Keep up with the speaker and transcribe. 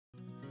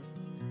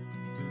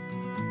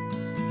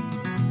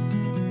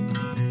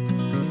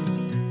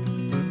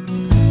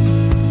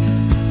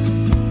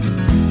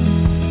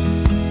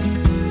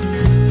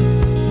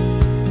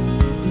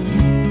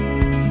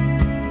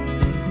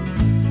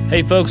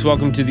Hey folks,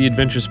 welcome to the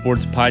Adventure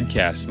Sports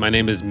Podcast. My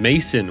name is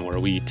Mason, where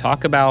we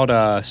talk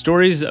about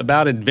stories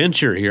about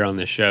adventure here on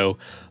this show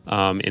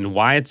and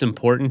why it's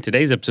important.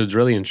 Today's episode is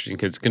really interesting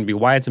because it's going to be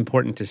why it's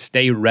important to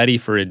stay ready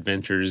for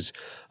adventures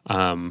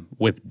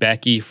with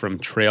Becky from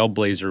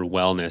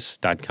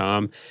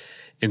trailblazerwellness.com.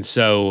 And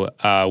so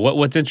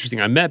what's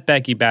interesting, I met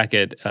Becky back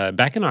in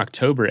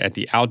October at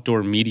the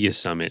Outdoor Media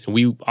Summit. And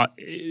we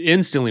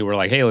instantly were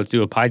like, hey, let's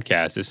do a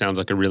podcast. This sounds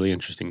like a really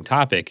interesting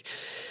topic.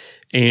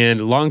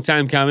 And long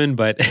time coming,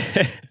 but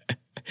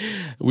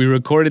we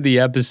recorded the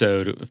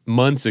episode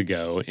months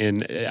ago.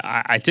 And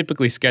I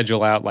typically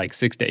schedule out like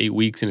 6 to 8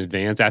 weeks in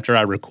advance. After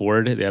I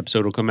record, the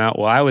episode will come out.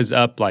 Well, I was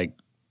up like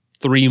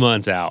 3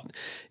 months out.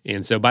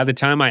 And so by the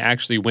time I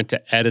actually went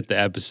to edit the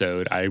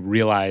episode, I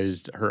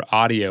realized her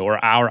audio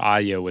or our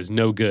audio was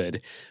no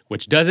good,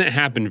 which doesn't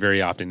happen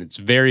very often. It's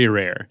very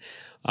rare.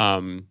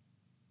 And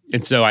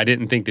so I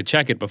didn't think to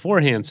check it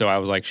beforehand. So I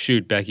was like,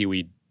 shoot,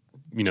 Becky,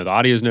 the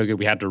audio is no good.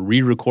 We had to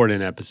re-record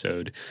an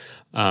episode.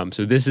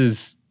 So this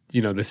is,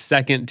 the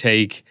second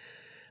take.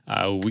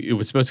 It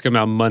was supposed to come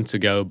out months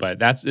ago,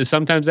 but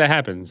sometimes that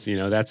happens.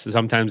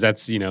 Sometimes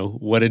that's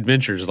what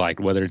adventure is like,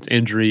 whether it's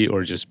injury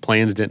or just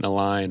plans didn't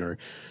align or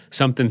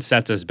something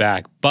sets us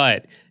back.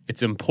 But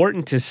it's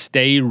important to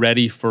stay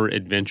ready for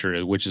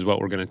adventure, which is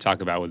what we're going to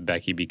talk about with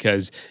Becky,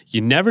 because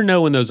you never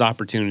know when those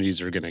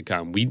opportunities are going to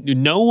come.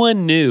 No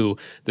one knew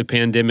the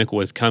pandemic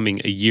was coming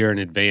a year in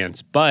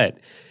advance, but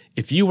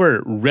if you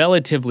were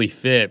relatively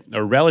fit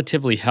or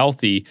relatively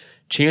healthy,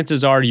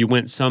 chances are you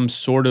went through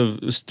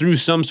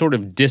some sort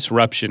of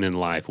disruption in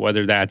life,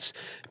 whether that's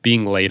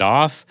being laid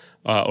off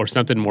or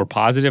something more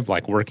positive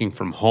like working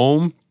from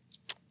home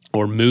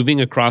or moving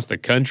across the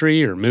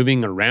country or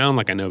moving around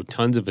like I know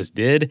tons of us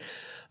did.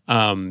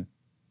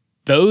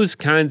 Those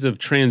kinds of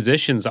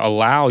transitions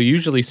allow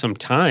usually some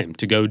time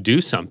to go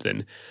do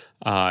something.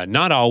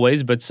 Not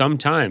always, but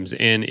sometimes.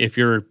 And if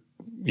you're,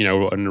 in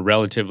a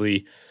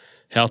relatively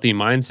healthy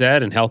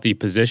mindset and healthy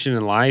position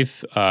in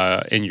life,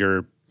 and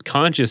you're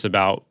conscious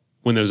about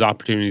when those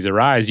opportunities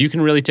arise, you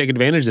can really take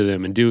advantage of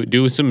them and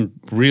do some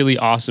really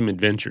awesome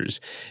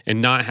adventures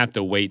and not have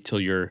to wait till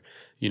you're,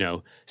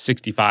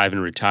 65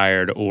 and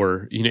retired,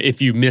 or,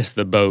 if you missed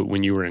the boat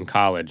when you were in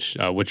college,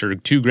 which are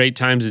two great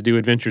times to do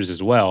adventures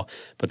as well.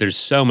 But there's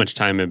so much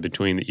time in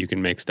between that you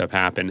can make stuff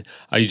happen.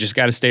 You just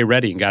got to stay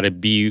ready and got to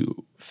be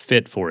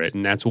fit for it.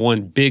 And that's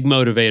one big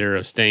motivator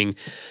of staying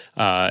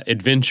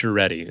adventure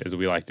ready, as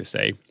we like to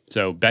say.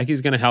 So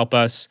Becky's going to help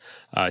us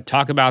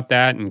talk about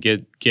that and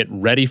get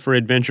ready for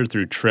adventure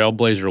through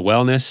Trailblazer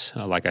Wellness,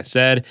 like I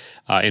said.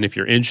 And if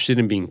you're interested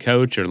in being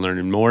coach or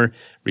learning more,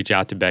 reach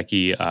out to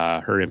Becky.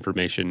 Her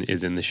information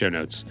is in the show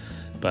notes.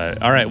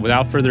 But all right,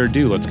 without further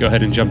ado, let's go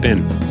ahead and jump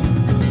in.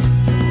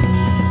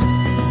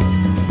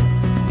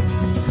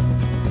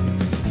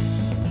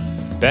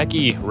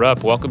 Becky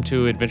Rupp, welcome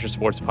to Adventure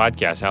Sports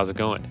Podcast. How's it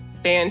going?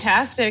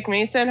 Fantastic,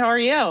 Mason. How are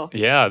you?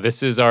 Yeah,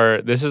 this is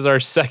our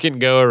second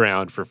go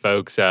around for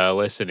folks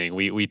listening.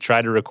 We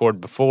tried to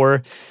record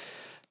before.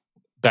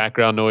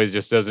 Background noise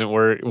just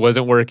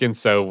wasn't working,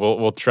 so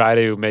we'll try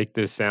to make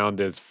this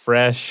sound as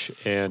fresh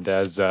and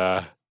as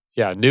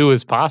new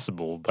as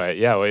possible. But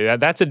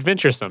that's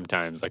adventure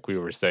sometimes, like we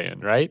were saying,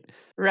 right?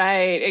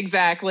 Right,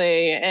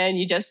 exactly. And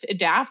you just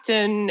adapt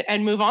and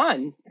move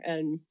on.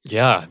 And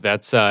yeah,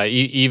 that's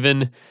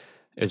even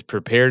as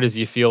prepared as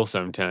you feel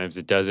sometimes,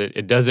 it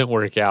doesn't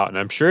work out. And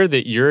I'm sure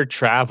that your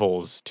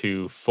travels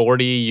to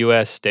 40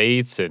 U.S.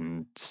 states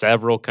and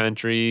several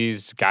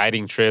countries,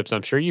 guiding trips,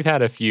 I'm sure you've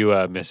had a few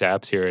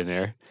mishaps here and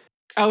there.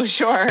 Oh,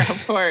 sure,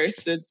 of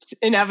course. It's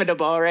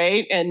inevitable,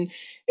 right? And,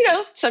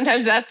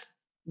 sometimes that's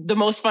the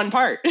most fun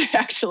part,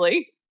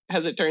 actually,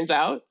 as it turns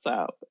out.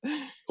 So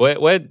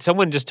what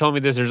someone just told me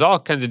this, there's all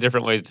kinds of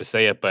different ways to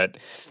say it, but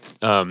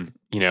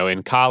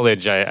in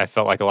college, I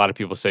felt like a lot of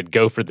people said,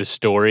 go for the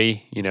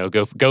story,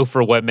 go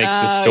for what makes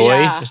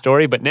the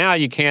story. But now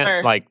you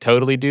can't like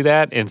totally do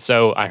that. And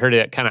so I heard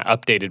a kind of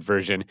updated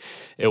version.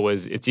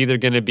 It's either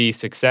going to be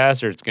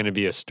success or it's going to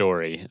be a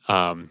story.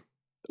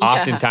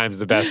 Oftentimes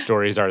the best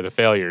stories are the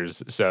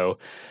failures. So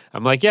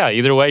I'm like,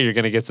 either way, you're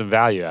going to get some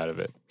value out of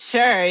it.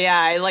 Sure. Yeah.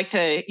 I like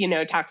to,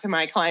 talk to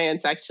my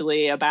clients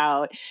actually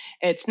about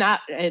it's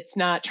not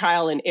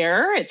trial and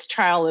error. It's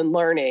trial and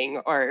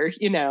learning, or,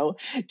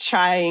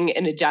 trying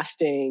and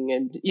adjusting,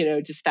 and,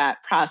 just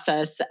that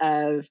process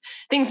of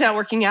things not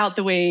working out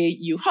the way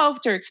you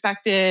hoped or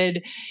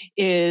expected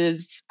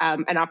is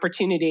an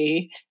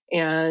opportunity,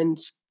 and,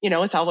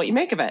 it's all what you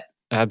make of it.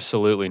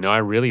 Absolutely. No, I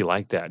really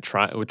like that.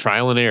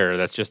 Trial and error.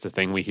 That's just a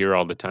thing we hear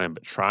all the time.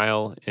 But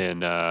trial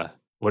and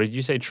what did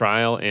you say?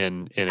 Trial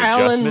and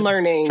adjustment? And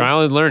learning.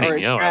 Trial and learning.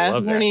 Yeah, I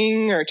love that.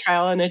 Learning or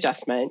trial and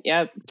adjustment.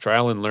 Yep.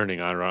 Trial and learning.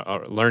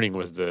 Learning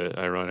was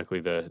ironically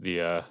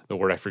the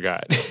word I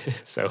forgot.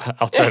 So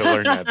I'll try to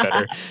learn that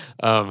better.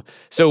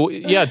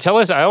 Tell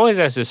us. I always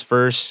ask this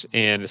first,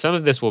 and some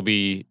of this will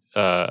be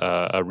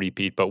a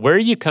repeat. But where are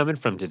you coming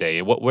from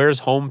today? Where's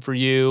home for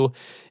you?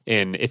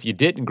 And if you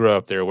didn't grow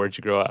up there, where'd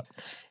you grow up?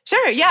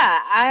 Sure. Yeah.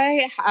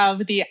 I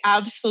have the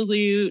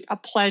absolute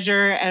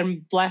pleasure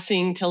and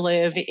blessing to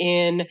live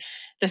in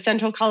the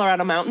central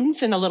Colorado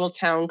mountains in a little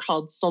town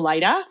called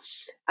Salida.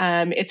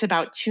 It's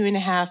about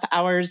 2.5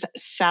 hours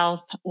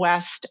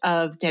southwest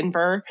of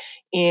Denver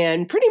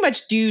and pretty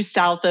much due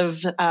south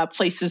of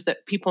places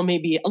that people may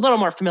be a little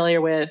more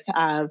familiar with,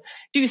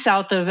 due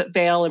south of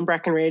Vail and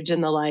Breckenridge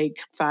and the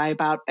like by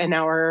about an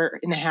hour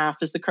and a half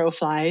as the crow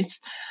flies.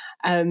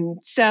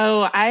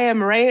 So I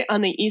am right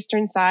on the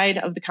eastern side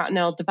of the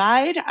Continental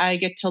Divide. I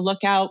get to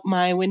look out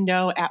my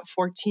window at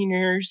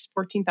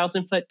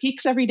 14,000 foot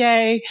peaks every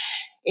day,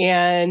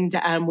 and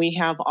we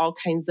have all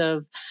kinds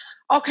of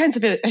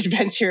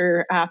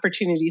adventure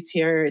opportunities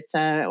here. It's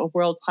a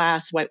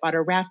world-class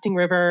whitewater rafting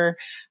river,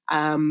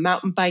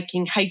 mountain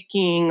biking,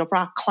 hiking,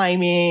 rock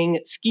climbing,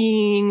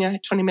 skiing,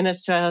 20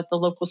 minutes to the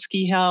local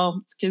ski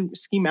hill,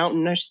 ski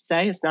mountain, I should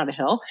say. It's not a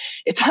hill.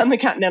 It's on the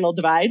Continental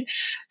Divide.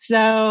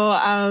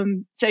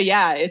 So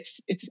yeah,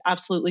 it's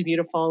absolutely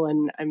beautiful,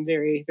 and I'm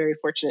very, very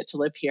fortunate to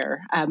live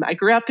here. I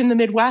grew up in the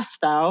Midwest,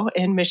 though,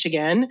 in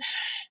Michigan,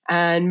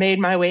 and made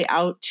my way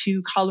out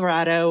to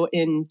Colorado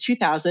in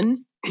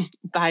 2000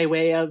 by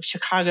way of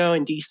Chicago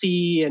and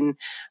DC and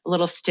a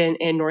little stint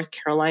in North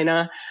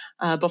Carolina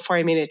before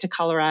I made it to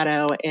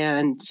Colorado.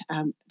 And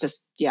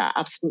just, yeah,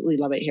 absolutely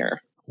love it here.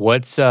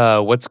 What's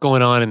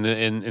going on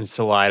in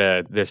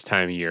Salida this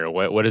time of year?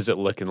 What is it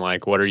looking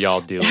like? What are y'all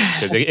doing?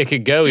 Because it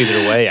could go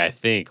either way, I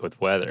think, with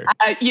weather.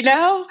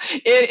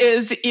 It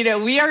is,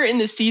 we are in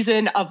the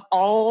season of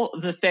all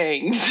the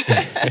things.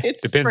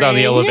 It's Depends on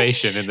the spring.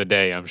 elevation in the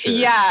day, I'm sure.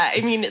 Yeah.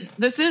 I mean,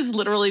 this is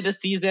literally the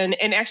season.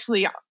 And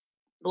actually,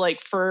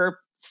 like for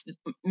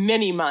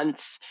many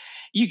months,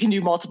 you can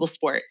do multiple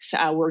sports.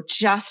 We're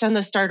just on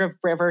the start of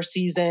river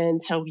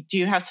season, so we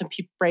do have some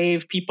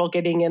brave people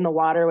getting in the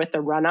water with the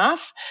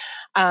runoff.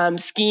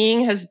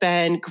 Skiing has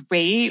been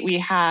great. We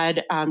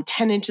had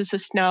 10 inches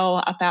of snow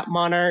up at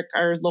Monarch,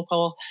 our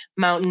local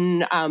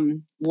mountain,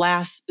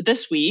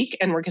 this week,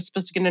 and we're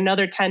supposed to get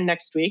another 10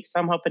 next week. So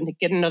I'm hoping to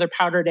get another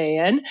powder day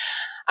in.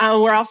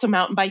 We're also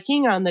mountain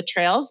biking on the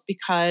trails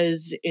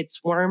because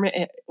it's warm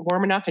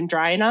enough and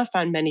dry enough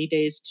on many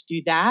days to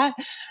do that.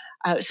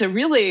 So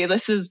really,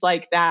 this is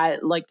like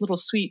that little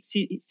sweet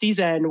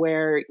season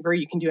where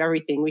you can do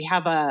everything. We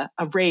have a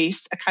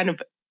race, a kind of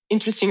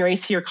interesting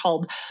race here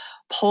called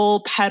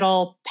Pull,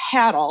 Pedal,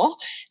 Paddle.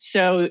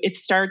 So it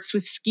starts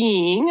with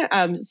skiing,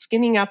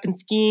 skinning up and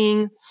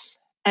skiing,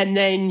 and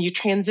then you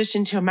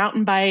transition to a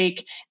mountain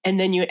bike, and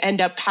then you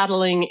end up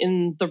paddling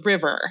in the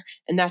river,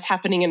 and that's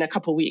happening in a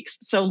couple weeks.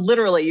 So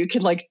literally, you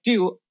can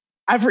do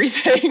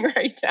everything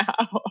right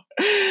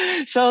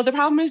now. So the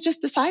problem is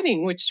just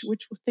deciding which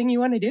thing you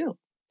want to do.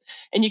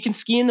 And you can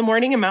ski in the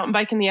morning and mountain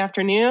bike in the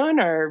afternoon,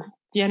 or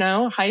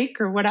hike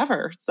or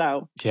whatever.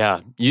 So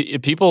Yeah,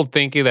 people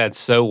think that's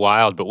so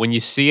wild, but when you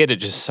see it, it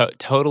just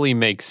totally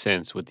makes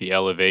sense with the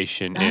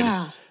elevation. And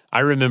ah, I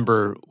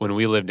remember when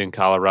we lived in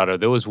Colorado,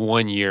 there was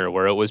one year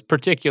where it was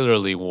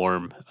particularly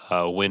warm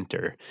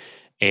winter,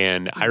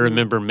 and I mhm.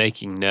 remember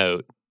making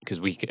note because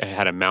we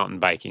had a mountain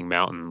biking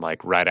mountain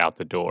like right out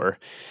the door,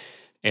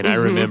 and I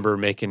Mhm. remember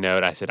making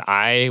note. I said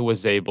I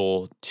was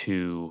able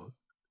to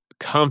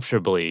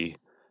comfortably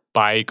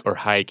bike or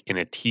hike in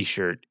a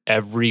t-shirt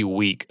every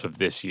week of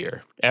this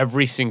year.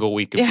 Every single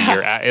week of the Yeah,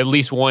 year, at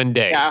least one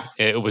yeah.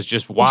 day. It was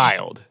just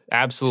wild.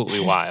 Absolutely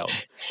wild.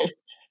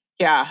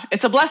 Yeah,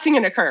 it's a blessing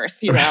and a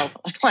curse.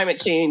 Climate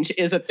change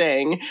is a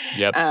thing,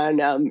 Yep.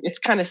 and it's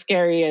kind of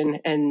scary,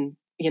 and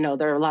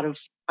there are a lot of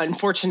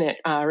unfortunate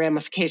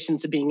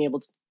ramifications of being able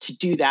to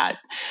do that.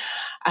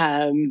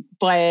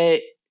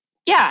 But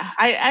yeah,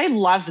 I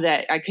love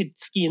that I could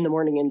ski in the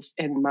morning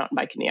and mountain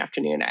bike in the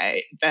afternoon.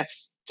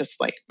 That's just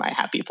like my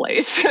happy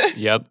place.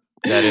 Yep.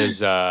 That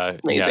is yeah, there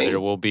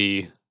Amazing. will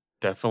be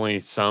definitely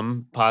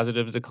some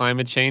positives to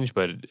climate change,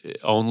 but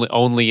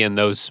only in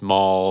those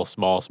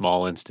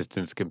small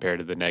instances compared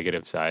to the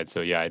negative side.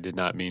 So yeah, I did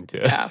not mean to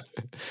Yeah,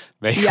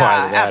 make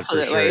light of yeah, that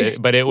for sure. absolutely.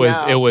 But No.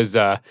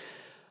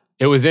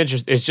 it was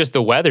interesting. It's just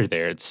the weather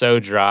there. It's so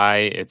dry.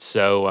 It's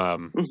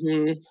so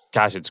Hmm.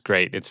 gosh, it's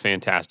great. It's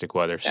fantastic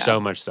weather. Yeah, So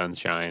much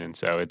sunshine, and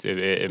so it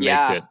makes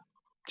yeah, it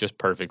just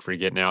perfect for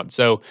getting out.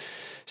 So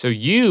yeah.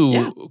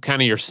 you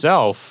kind of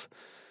yourself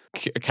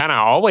kind of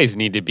always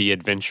need to be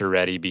adventure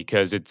ready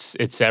because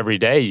it's every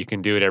day. You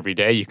can do it every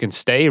day. You can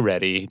stay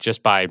ready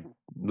just by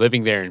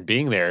living there and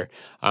being there.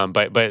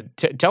 But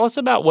tell us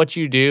about what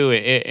you do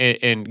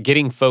and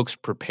getting folks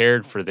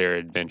prepared for their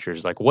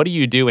adventures. Like, what do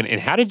you do, and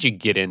how did you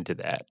get into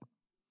that?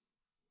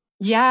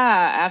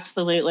 Yeah,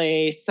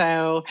 absolutely.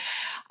 So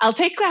I'll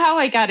take how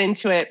I got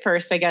into it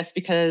first, I guess,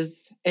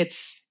 because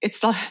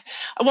I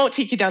won't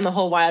take you down the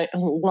whole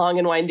long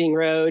and winding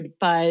road,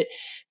 but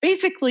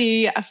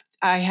basically,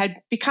 I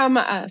had become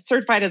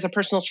certified as a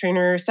personal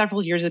trainer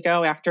several years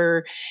ago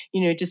after,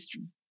 just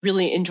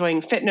really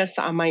enjoying fitness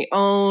on my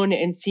own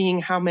and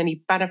seeing how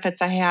many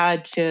benefits I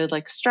had to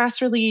like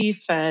stress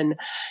relief and,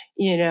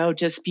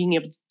 just being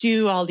able to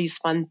do all these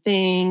fun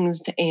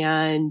things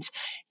and,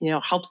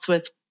 helps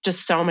with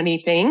just so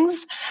many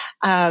things.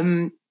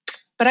 Um,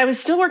 but I was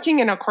still working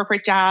in a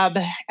corporate job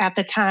at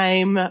the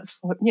time,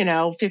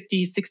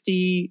 50,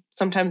 60,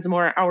 sometimes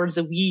more hours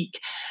a week,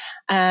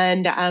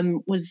 and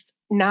was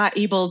not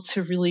able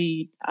to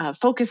really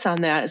focus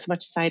on that as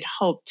much as I'd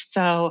hoped.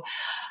 So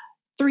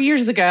 3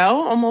 years ago,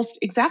 almost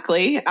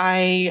exactly,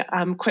 I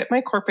quit my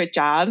corporate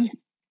job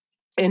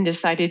and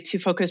decided to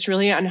focus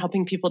really on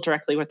helping people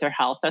directly with their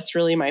health. That's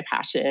really my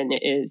passion,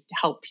 is to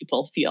help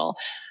people feel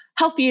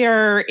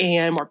healthier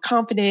and more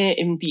confident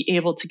and be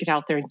able to get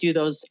out there and do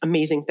those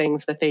amazing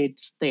things that they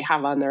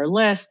have on their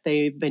list,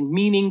 they've been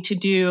meaning to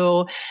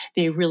do,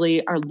 they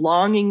really are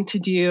longing to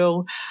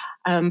do.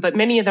 But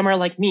many of them are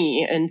like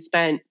me and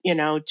spent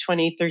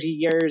 20, 30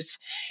 years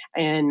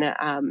in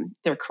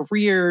their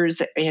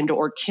careers and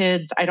or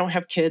kids. I don't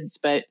have kids,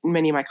 but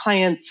many of my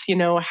clients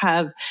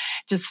have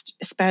just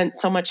spent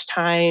so much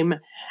time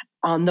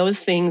on those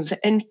things,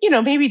 and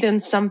maybe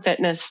done some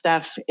fitness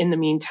stuff in the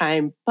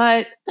meantime,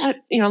 but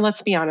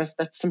let's be honest,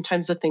 that's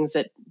sometimes the things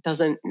that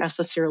doesn't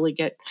necessarily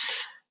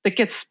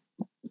gets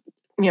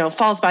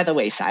falls by the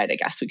wayside, I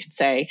guess we could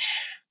say,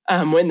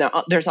 when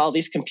there's all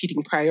these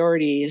competing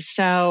priorities.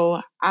 So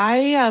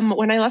I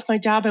when I left my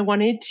job, I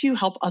wanted to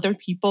help other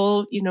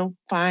people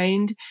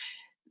find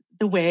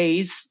the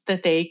ways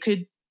that they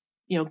could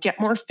get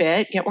more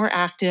fit, get more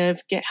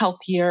active, get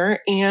healthier,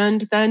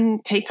 and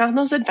then take on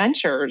those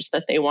adventures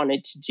that they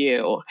wanted to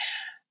do.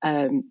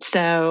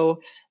 So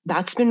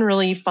that's been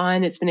really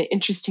fun. It's been an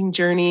interesting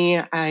journey.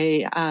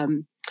 I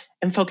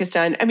am focused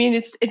on,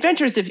 it's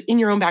adventures in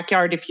your own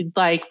backyard if you'd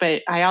like,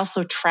 but I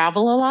also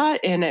travel a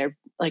lot. And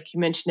like you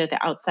mentioned at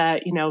the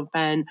outset,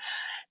 been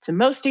to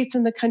most states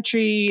in the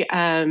country,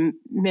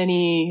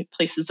 many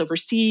places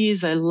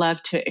overseas. I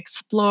love to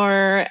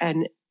explore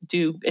and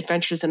do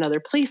adventures in other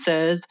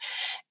places.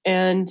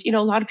 And,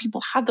 a lot of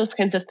people have those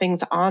kinds of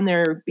things on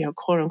their,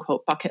 quote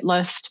unquote bucket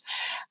list.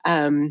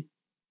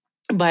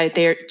 But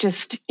they're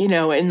just,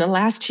 in the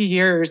last 2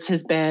 years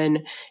has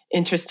been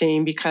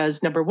interesting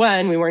because number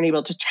one, we weren't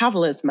able to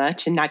travel as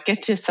much and not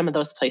get to some of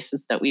those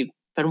places that we've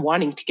been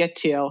wanting to get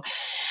to.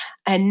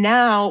 And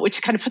now,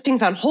 which kind of put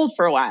things on hold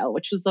for a while,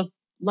 which was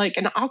like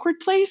an awkward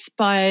place,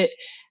 but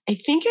I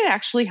think it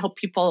actually helped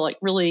people like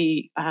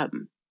really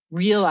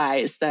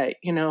realize that,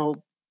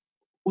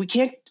 we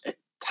can't,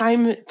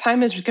 time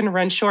is going to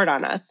run short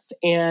on us.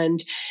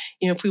 And,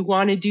 if we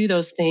want to do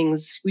those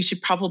things, we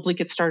should probably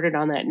get started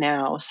on that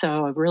now.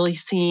 So I'm really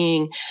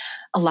seeing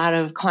a lot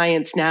of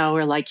clients now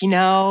are like,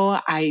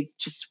 I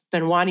just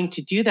been wanting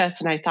to do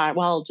this. And I thought,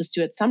 well, I'll just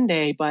do it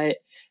someday. But,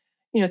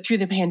 through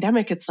the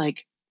pandemic, it's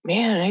like,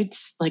 man,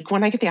 it's like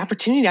when I get the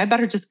opportunity, I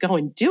better just go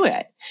and do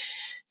it.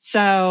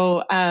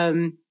 So,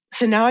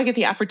 so now I get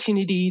the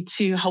opportunity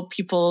to help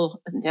people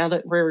now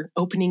that we're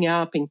opening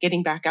up and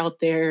getting back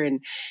out there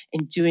and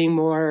doing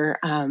more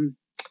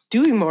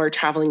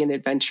traveling and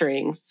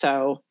adventuring.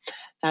 So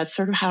that's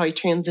sort of how I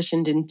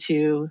transitioned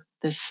into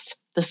this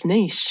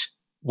niche.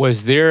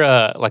 Was there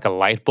a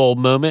light bulb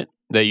moment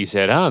that you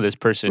said, "Oh, this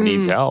person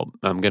needs help.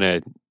 I'm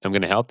gonna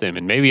help them,"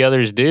 and maybe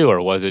others do,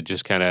 or was it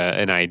just kind of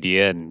an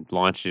idea and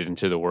launched it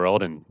into the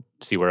world and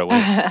see where it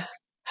went?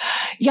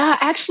 Yeah,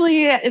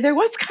 actually, there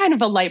was kind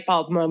of a light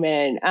bulb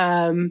moment.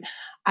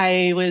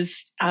 I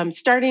was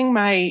starting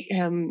my,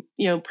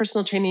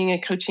 personal training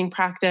and coaching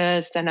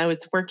practice, and I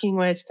was working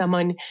with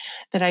someone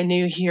that I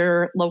knew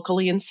here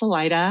locally in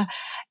Salida,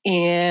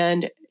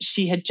 and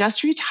she had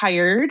just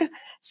retired.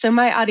 So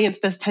my audience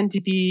does tend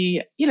to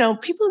be,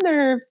 people in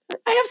their.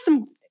 I have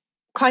some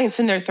clients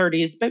in their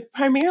 30s, but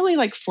primarily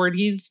like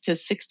 40s to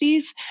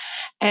 60s.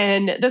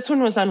 And this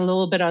one was on a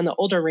little bit on the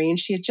older range.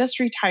 She had just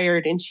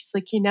retired and she's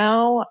like,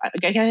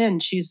 again,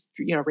 she's,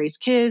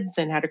 raised kids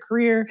and had a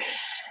career.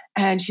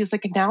 And she's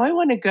like, now I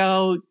want to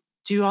go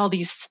do all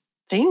these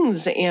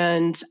things.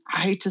 And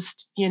I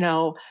just,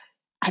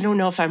 I don't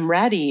know if I'm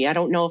ready. I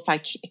don't know if I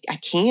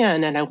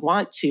can and I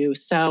want to.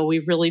 So we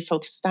really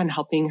focused on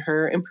helping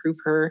her improve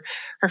her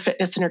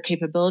fitness and her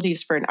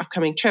capabilities for an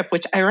upcoming trip,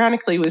 which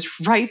ironically was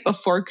right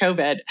before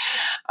COVID.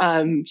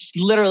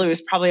 She literally was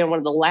probably on one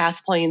of the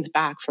last planes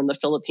back from the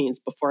Philippines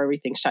before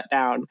everything shut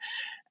down.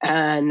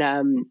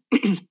 And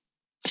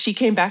she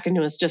came back and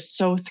was just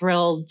so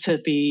thrilled to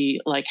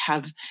be like,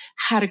 have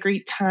had a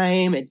great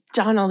time and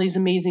done all these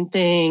amazing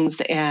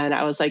things. And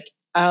I was like,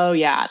 oh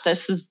yeah,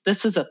 this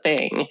is a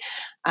thing.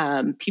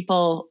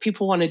 People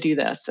want to do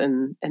this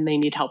and they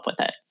need help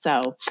with it.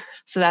 So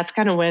that's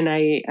kind of when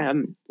I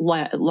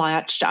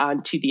latched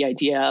on to the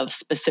idea of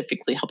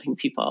specifically helping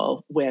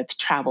people with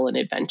travel and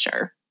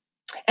adventure.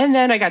 And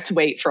then I got to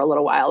wait for a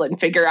little while and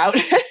figure out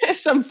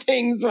some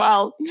things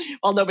while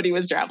nobody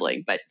was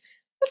traveling, but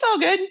it's all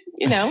good.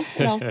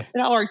 It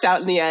all worked out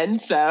in the end.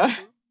 So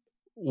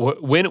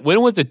when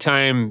was a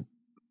time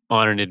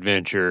on an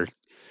adventure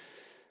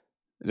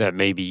that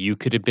maybe you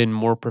could have been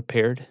more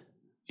prepared?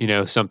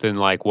 Something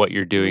like what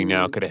you're doing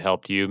now could have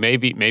helped you.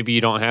 Maybe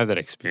you don't have that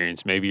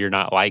experience. Maybe you're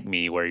not like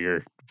me where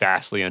you're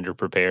vastly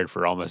underprepared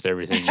for almost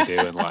everything you do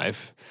in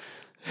life.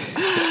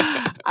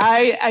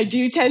 I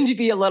do tend to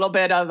be a little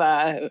bit of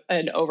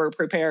an over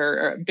preparer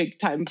or a big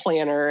time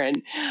planner.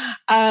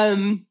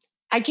 And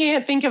I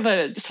can't think of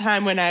a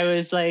time when I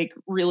was like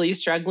really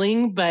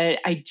struggling, but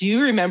I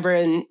do remember,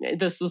 and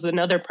this was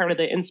another part of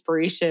the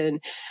inspiration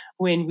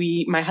when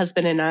my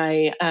husband and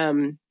I,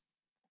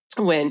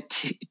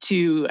 went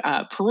to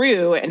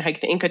Peru and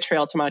hiked the Inca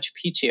Trail to Machu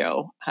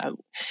Picchu,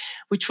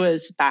 which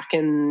was back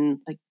in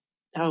like,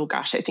 oh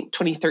gosh, I think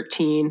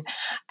 2013.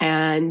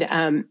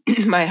 And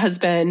my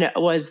husband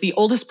was the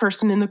oldest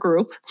person in the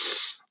group,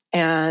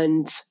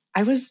 and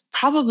I was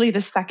probably the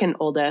second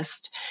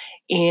oldest.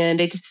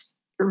 And I just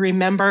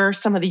remember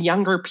some of the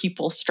younger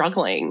people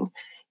struggling.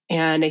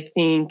 And I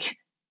think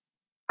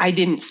I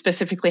didn't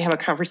specifically have a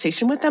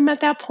conversation with them at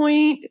that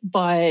point,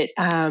 but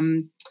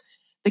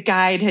the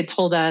guide had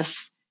told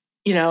us,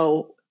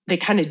 they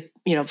kind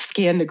of,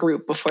 scan the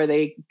group before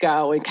they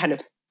go and kind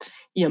of,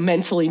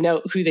 mentally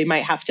note who they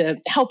might have to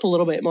help a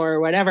little bit more or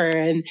whatever.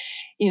 And,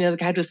 the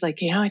guide was like,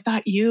 I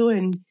thought you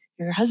and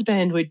your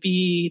husband would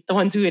be the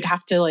ones who would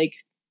have to like,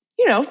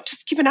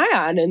 just keep an eye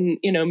on and,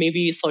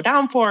 maybe slow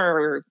down for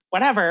or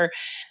whatever.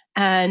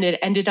 And it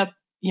ended up,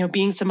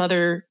 being some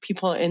other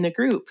people in the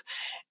group.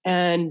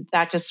 And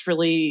that just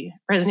really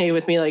resonated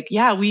with me. Like,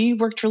 yeah, we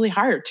worked really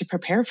hard to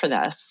prepare for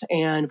this.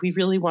 And we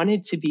really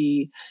wanted to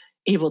be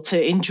able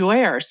to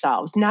enjoy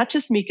ourselves, not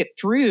just make it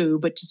through,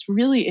 but just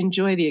really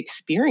enjoy the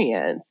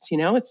experience.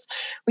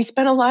 We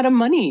spent a lot of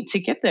money to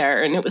get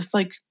there, and it was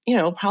like,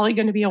 probably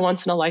going to be a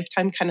once in a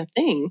lifetime kind of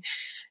thing.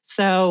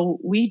 So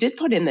we did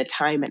put in the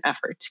time and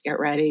effort to get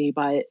ready,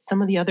 but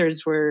some of the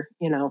others were,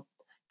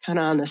 kind of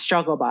on the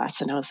struggle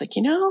bus. And I was like,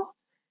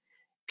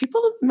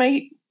 people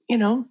might,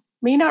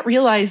 may not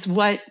realize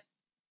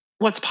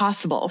what's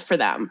possible for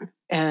them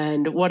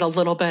and what a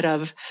little bit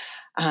of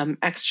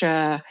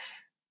extra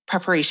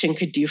preparation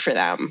could do for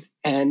them.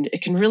 And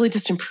it can really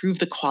just improve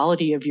the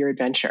quality of your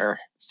adventure.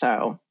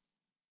 So,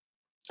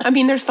 I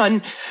mean, there's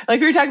fun, like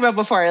we were talking about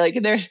before, like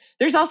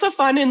there's also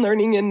fun in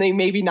learning and they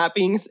maybe not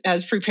being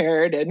as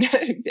prepared and,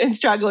 and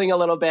struggling a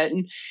little bit.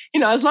 And,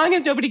 as long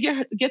as nobody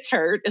gets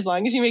hurt, as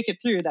long as you make it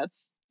through,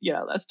 that's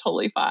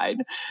totally fine.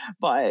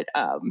 But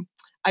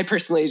I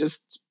personally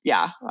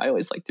I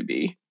always like to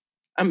be,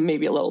 I'm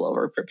maybe a little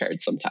over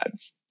prepared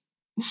sometimes.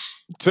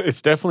 So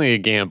it's definitely a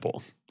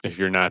gamble if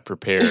you're not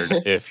prepared,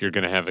 if you're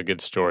going to have a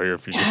good story or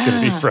if you're just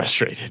going to be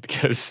frustrated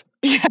because...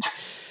 Yeah.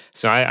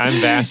 So I'm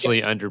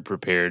vastly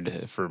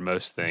underprepared for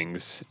most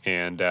things,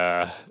 and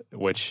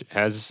which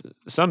has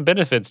some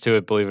benefits to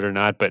it, believe it or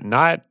not, but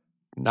not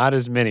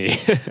as many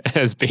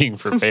as being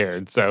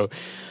prepared. So,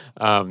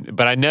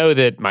 but I know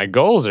that my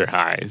goals are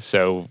high,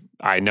 so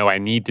I know I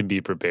need to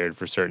be prepared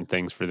for certain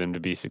things for them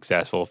to be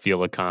successful,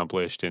 feel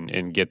accomplished,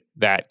 and get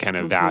that kind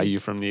of value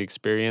from the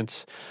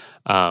experience.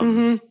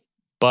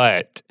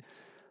 But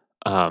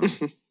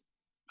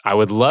I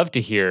would love to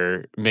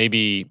hear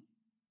maybe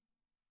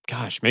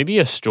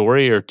a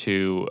story or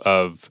two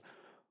of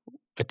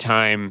a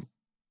time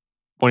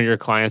one of your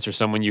clients or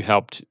someone you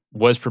helped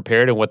was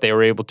prepared and what they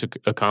were able to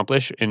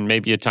accomplish, and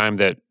maybe a time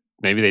that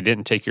maybe they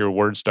didn't take your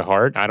words to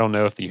heart. I don't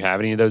know if you have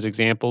any of those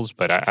examples,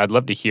 but I'd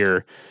love to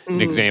hear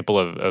an example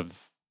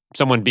of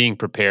someone being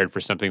prepared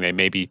for something they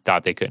maybe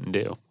thought they couldn't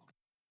do.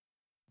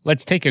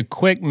 Let's take a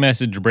quick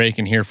message break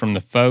and hear from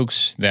the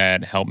folks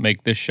that help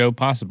make this show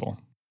possible.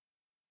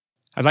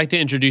 I'd like to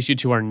introduce you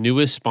to our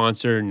newest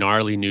sponsor,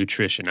 Gnarly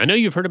Nutrition. I know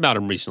you've heard about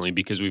them recently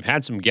because we've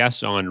had some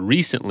guests on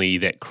recently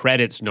that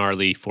credits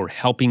Gnarly for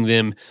helping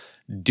them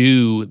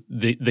do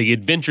the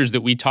adventures that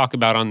we talk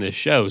about on this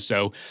show.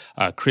 So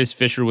Chris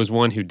Fisher was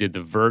one who did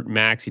the Vert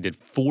Max. He did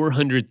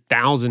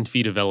 400,000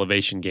 feet of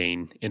elevation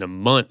gain in a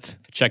month.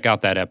 Check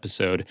out that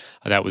episode.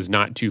 That was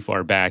not too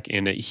far back.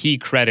 And he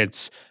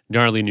credits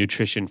Gnarly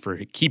Nutrition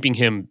for keeping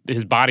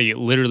his body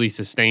literally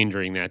sustained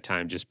during that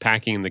time, just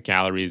packing in the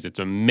calories. It's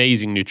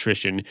amazing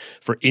nutrition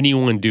for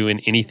anyone doing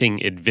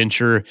anything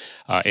adventure,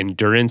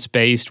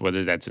 endurance-based,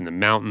 whether that's in the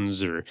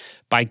mountains or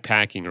bike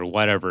packing or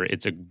whatever.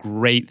 It's a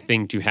great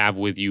thing to have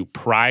with you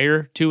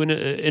prior to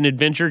an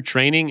adventure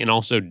training and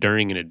also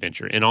during an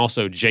adventure. And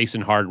also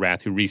Jason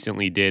Hardrath, who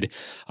recently did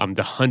the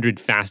 100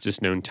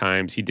 fastest known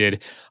times. He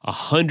did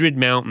 100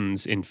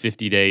 mountains in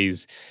 50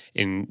 days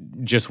and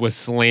just was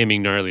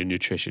slamming Gnarly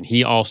Nutrition.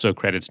 He also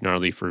credits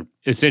Gnarly for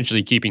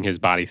essentially keeping his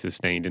body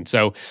sustained. And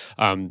so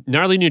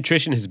Gnarly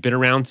Nutrition has been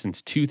around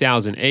since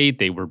 2008.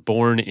 They were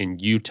born in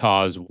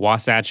Utah's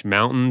Wasatch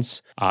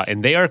Mountains,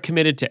 and they are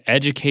committed to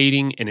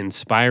educating and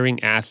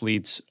inspiring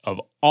athletes of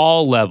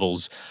all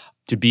levels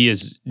to be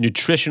as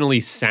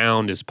nutritionally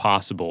sound as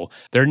possible.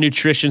 Their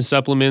nutrition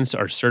supplements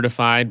are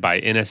certified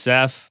by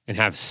NSF and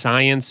have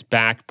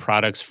science-backed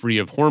products free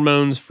of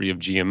hormones, free of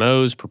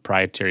GMOs,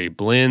 proprietary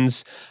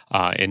blends,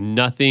 and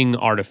nothing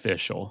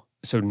artificial.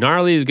 So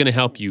Gnarly is going to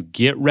help you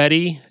get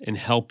ready and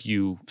help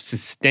you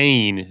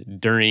sustain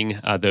during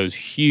those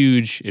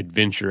huge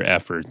adventure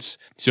efforts.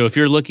 So if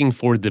you're looking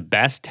for the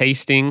best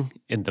tasting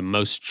and the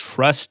most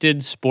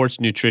trusted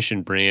sports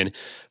nutrition brand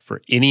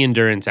for any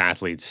endurance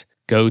athletes,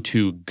 go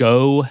to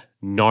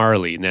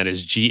Gnarly, and that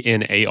is GNARLY.com,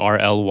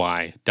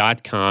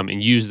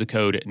 and use the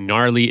code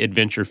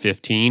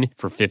GNARLYADventure15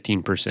 for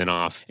 15%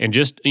 off. And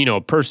just,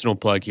 a personal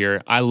plug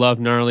here. I love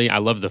Gnarly. I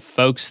love the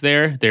folks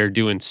there. They're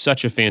doing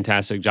such a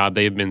fantastic job.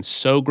 They have been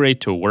so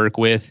great to work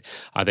with.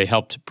 They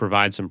helped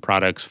provide some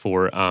products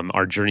for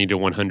our Journey to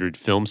 100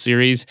 film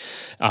series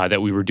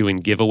that we were doing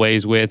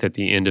giveaways with at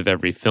the end of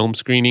every film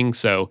screening.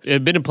 So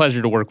it's been a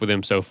pleasure to work with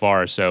them so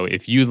far. So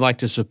if you'd like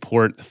to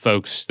support the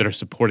folks that are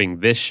supporting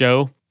this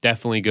show,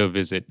 definitely go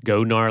visit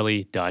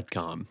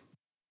GoGnarly.com.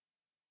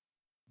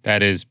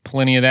 That is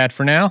plenty of that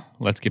for now.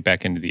 Let's get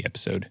back into the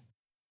episode.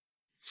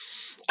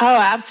 Oh,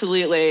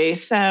 absolutely.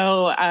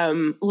 So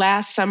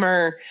last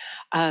summer,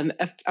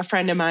 a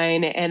friend of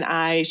mine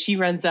and she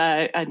runs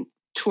a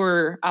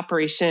tour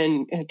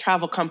operation, a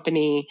travel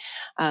company.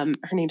 Her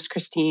name's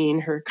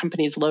Christine. Her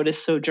company's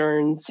Lotus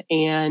Sojourns.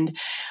 And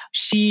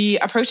she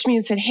approached me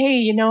and said,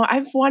 hey,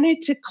 I've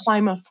wanted to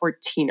climb a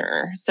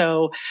 14er.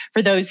 So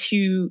for those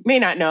who may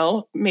not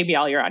know, maybe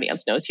all your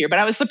audience knows here, but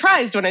I was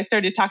surprised when I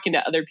started talking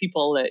to other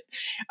people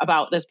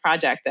about this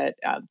project that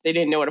they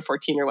didn't know what a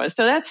 14er was.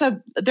 So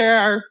there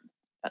are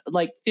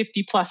like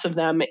 50 plus of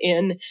them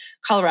in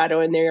Colorado,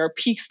 and there are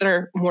peaks that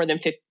are more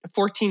than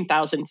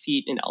 14,000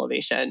 feet in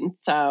elevation.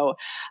 So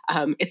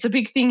it's a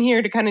big thing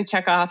here to kind of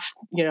check off,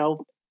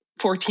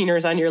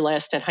 14ers on your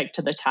list and hike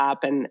to the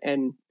top. And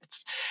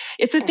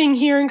it's a thing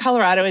here in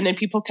Colorado. And then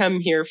people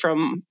come here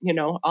from,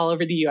 all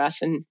over the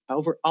US and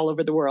all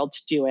over the world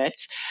to do it.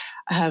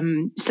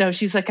 So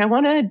she's like, I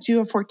want to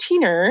do a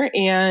 14er.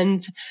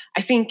 And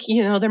I think,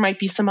 there might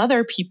be some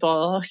other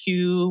people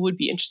who would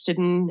be interested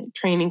in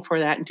training for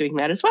that and doing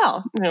that as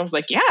well. And I was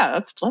like, yeah,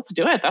 let's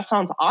do it. That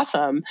sounds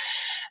awesome.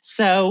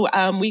 So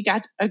we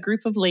got a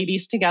group of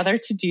ladies together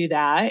to do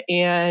that.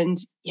 And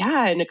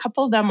a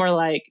couple of them were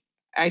like,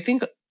 I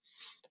think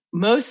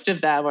most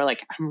of them were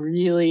like, I'm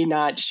really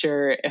not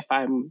sure if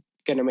I'm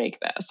going to make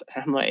this.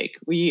 And I'm like,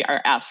 we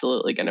are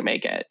absolutely going to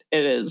make it.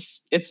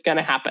 It's going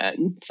to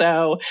happen.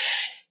 So,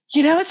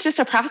 it's just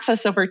a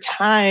process over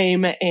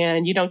time,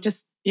 and you don't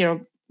just,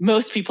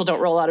 most people don't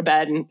roll out of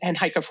bed and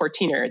hike a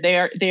 14er.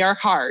 They are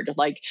hard.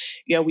 Like,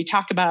 we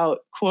talk about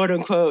quote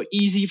unquote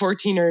easy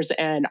 14ers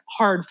and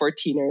hard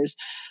 14ers.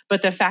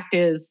 But the fact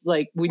is,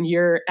 like, when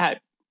you're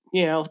at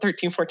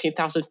 13,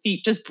 14,000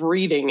 feet, just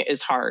breathing is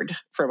hard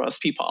for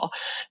most people.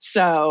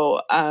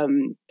 So,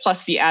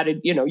 plus the added,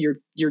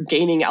 you're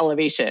gaining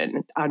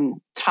elevation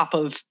on top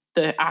of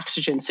the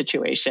oxygen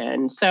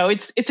situation. So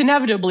it's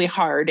inevitably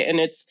hard, and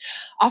it's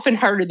often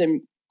harder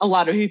than a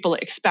lot of people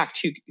expect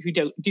who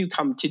do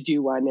come to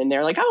do one. And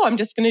they're like, oh, I'm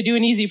just going to do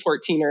an easy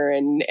 14er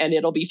and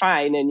it'll be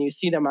fine. And you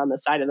see them on the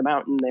side of the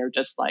mountain. They're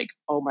just like,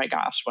 oh my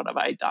gosh, what have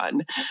I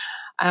done?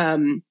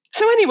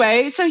 So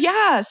anyway, so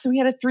we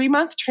had a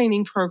 3-month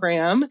training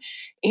program,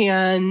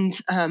 and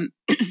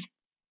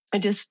I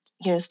just,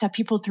 step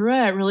people through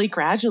it really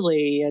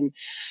gradually. And,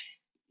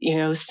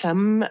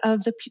 some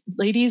of the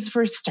ladies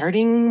were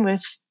starting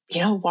with,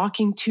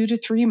 walking 2 to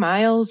 3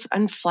 miles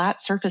on flat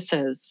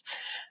surfaces.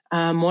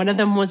 One of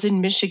them was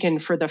in Michigan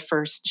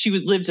she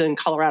lived in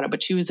Colorado,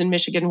 but she was in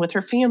Michigan with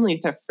her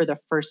family for the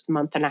first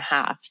month and a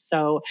half.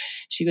 So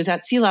she was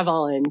at sea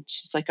level, and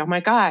she's like, oh my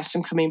gosh,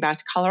 I'm coming back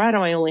to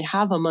Colorado. I only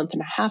have a month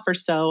and a half or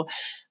so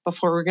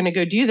before we're going to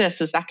go do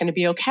this. Is that going to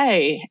be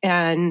okay?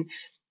 And,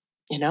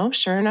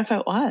 sure enough,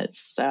 it was.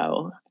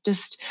 So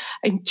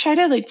I try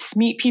to just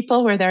meet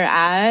people where they're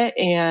at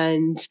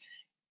and,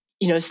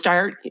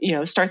 start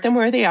them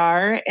where they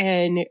are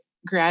and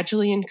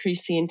gradually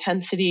increase the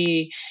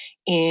intensity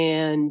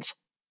and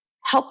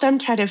help them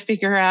try to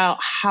figure out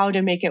how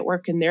to make it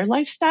work in their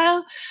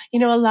lifestyle. A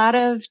lot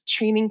of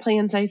training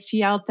plans I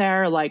see out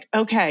there are like,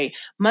 okay,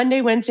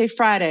 Monday, Wednesday,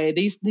 Friday,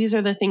 these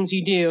are the things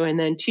you do. And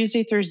then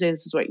Tuesday, Thursday,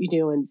 this is what you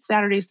do. And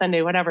Saturday,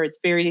 Sunday, whatever. It's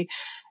very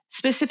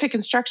specific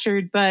and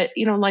structured, but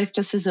life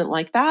just isn't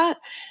like that.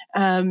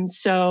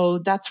 So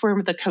that's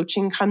where the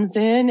coaching comes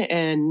in,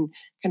 and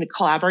kind of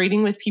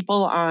collaborating with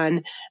people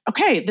on,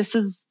 okay, this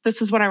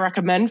is what I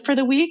recommend for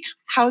the week.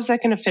 How is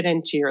that going to fit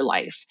into your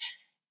life?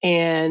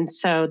 And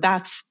so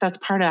that's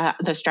part of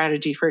the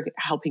strategy for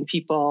helping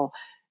people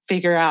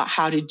figure out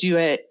how to do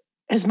it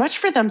as much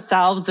for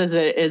themselves as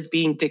it is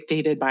being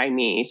dictated by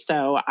me.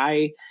 So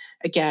I'm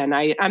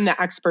the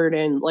expert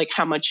in like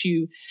how much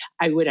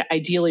I would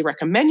ideally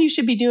recommend you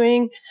should be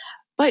doing.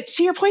 But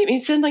to your point,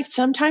 Mason, like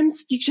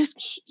sometimes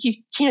you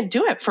can't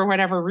do it for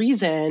whatever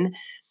reason.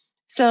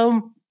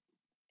 So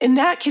in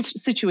that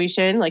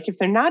situation, like if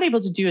they're not able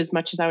to do as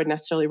much as I would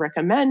necessarily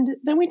recommend,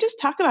 then we just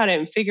talk about it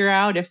and figure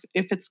out if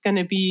it's going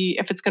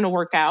to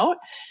work out,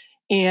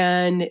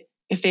 and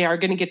if they are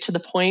going to get to the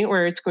point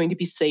where it's going to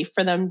be safe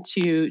for them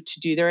to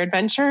do their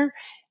adventure.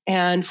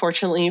 And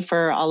fortunately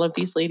for all of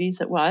these ladies,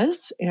 it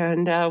was,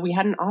 and we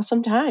had an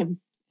awesome time,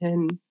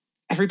 and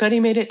everybody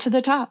made it to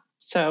the top.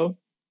 So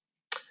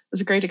it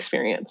was a great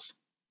experience.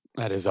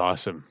 That is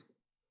awesome.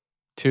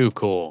 Too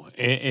cool.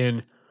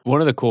 And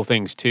one of the cool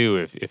things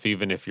too, if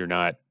even if you're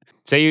not,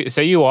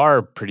 say you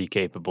are pretty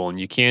capable and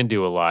you can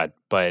do a lot,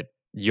 but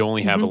you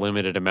only have a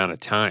limited amount of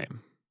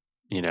time.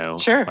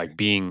 Sure. like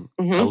being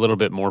a Hmm. little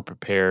bit more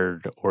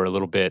prepared or a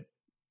little bit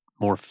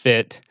more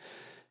fit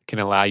can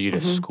allow you to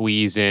Hmm.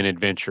 squeeze in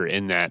adventure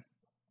in that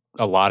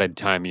allotted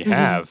time you Hmm.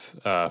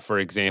 have. For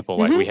example,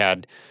 like we Hmm.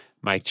 had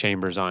Mike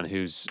Chambers on,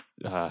 who's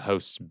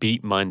hosts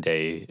Beat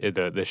Monday,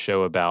 the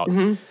show about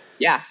Hmm.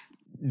 Yeah.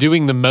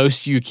 doing the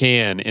most you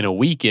can in a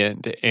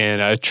weekend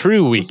and a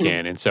true Hmm.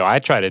 weekend. And so I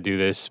try to do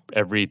this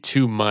every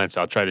 2 months.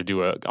 I'll try to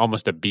do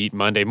almost a Beat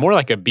Monday, more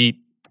like a Beat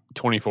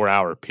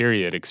 24-hour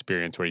period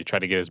experience where you try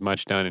to get as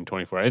much done in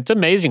 24 hours. It's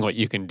amazing what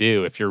you can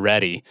do if you're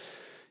ready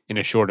in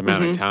a short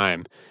amount of Hmm.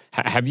 time.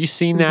 Have you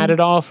seen that Hmm. at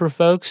all for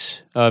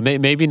folks?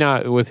 Maybe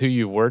not with who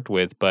you've worked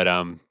with, but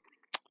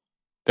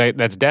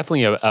that's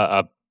definitely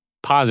a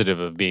positive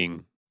of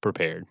being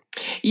prepared.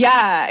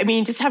 Yeah, I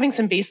mean, just having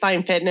some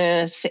baseline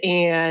fitness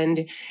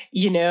and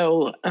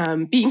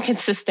being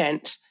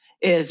consistent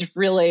is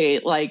really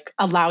like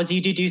allows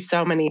you to do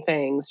so many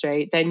things,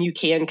 right? Then you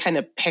can kind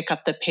of pick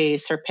up the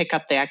pace or pick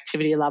up the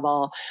activity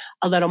level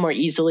a little more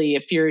easily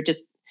if you're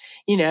just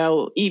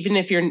even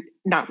if you're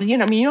not, I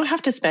mean, you don't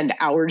have to spend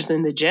hours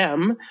in the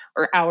gym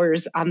or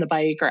hours on the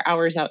bike or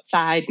hours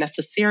outside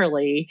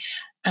necessarily.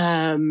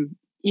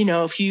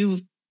 If you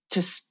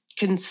just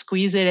can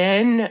squeeze it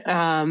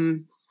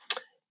in,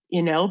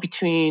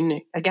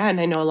 between, again,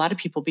 I know a lot of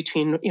people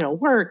between,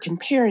 work and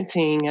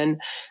parenting and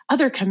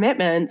other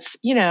commitments,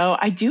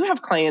 I do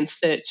have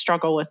clients that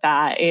struggle with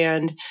that.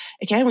 And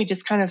again, we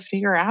just kind of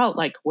figure out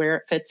like where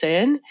it fits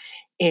in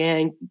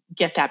and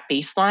get that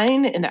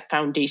baseline and that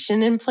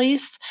foundation in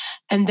place.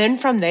 And then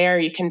from there,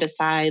 you can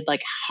decide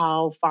like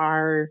how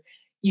far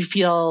you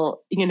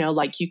feel,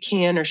 like you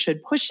can or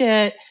should push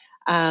it,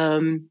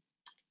 and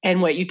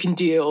what you can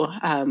do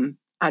on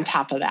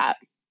top of that.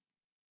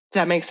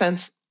 Does that make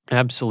sense?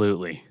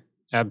 Absolutely.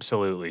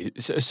 Absolutely.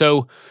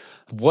 So,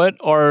 what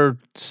are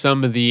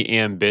some of the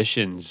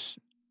ambitions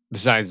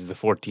besides the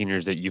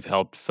 14ers that you've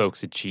helped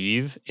folks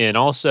achieve? And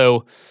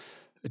also,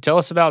 tell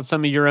us about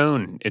some of your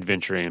own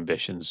adventure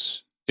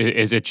ambitions.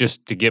 Is it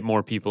just to get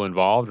more people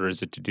involved, or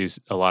is it to do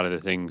a lot of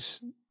the things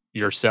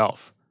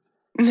yourself?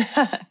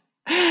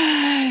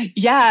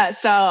 Yeah,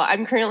 so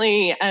I'm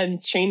currently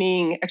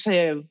training.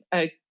 Actually,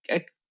 I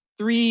have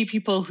three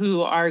people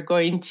who are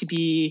going to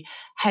be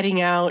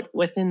heading out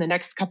within the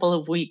next couple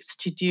of weeks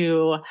to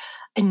do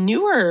a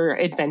newer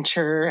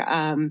adventure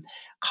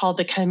called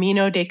the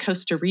Camino de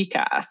Costa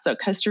Rica. So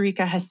Costa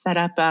Rica has set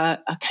up a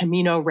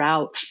Camino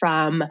route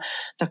from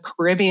the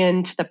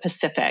Caribbean to the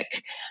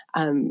Pacific,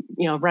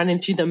 running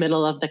through the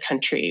middle of the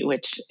country,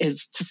 which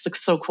is just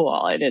looks so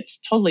cool. And it's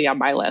totally on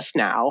my list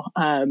now.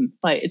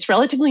 But it's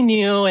relatively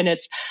new and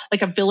it's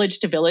like a village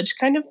to village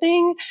kind of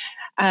thing.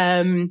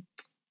 Um,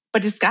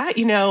 but it's got,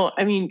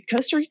 I mean,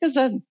 Costa Rica's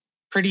a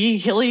pretty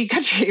hilly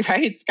country,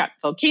 right? It's got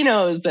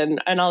volcanoes and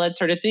all that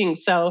sort of thing.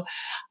 So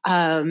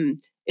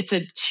it's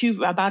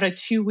about a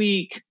 2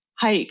 week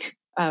hike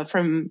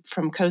from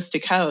coast to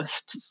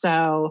coast.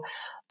 So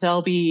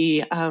they'll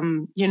be,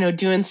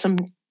 doing some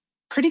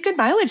pretty good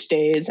mileage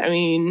days. I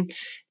mean,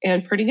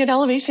 and pretty good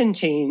elevation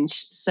change.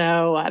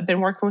 So I've been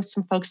working with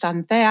some folks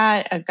on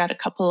that. I've got a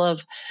couple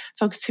of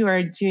folks who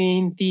are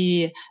doing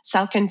the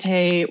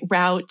Salcante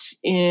route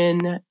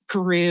in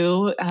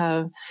Peru,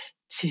 and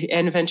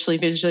eventually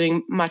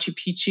visiting Machu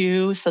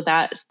Picchu. So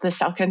that's the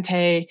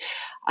Salcante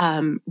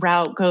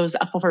route goes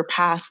up over a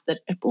pass that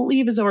I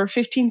believe is over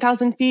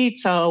 15,000 feet.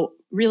 So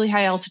really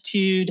high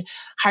altitude,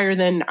 higher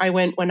than I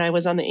went when I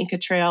was on the Inca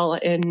Trail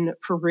in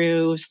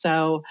Peru.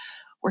 So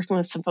working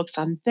with some folks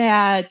on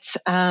that.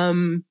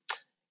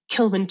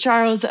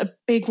 Kilimanjaro's a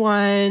big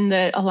one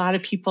that a lot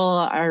of people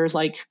are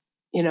like,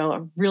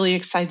 really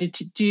excited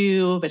to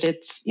do, but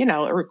it's,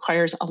 it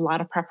requires a lot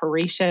of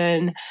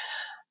preparation.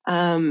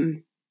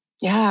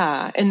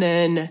 Yeah. And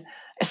then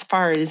as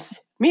far as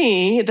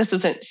me, this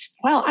isn't,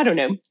 well, I don't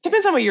know.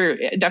 Depends on what your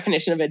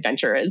definition of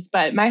adventure is.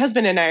 But my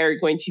husband and I are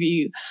going to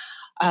be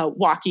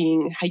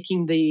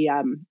hiking the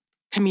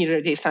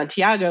Camino de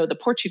Santiago, the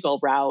Portugal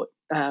route,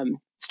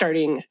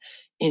 starting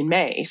in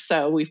May.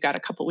 So we've got a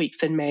couple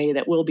weeks in May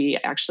that we'll be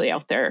actually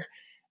out there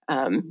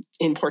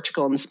in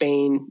Portugal and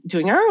Spain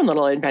doing our own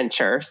little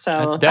adventure. That's So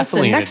that's the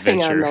definitely an next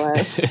thing on adventure. the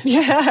list.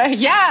 Yeah,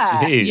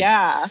 yeah, Jeez,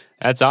 yeah.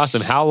 that's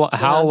awesome. How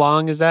Yeah.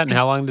 long is that, and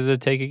how long does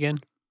it take again?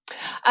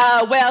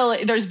 Well,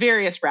 there's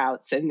various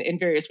routes and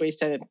various ways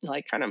to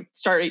like kind of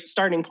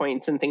starting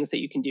points and things that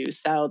you can do.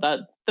 So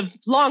the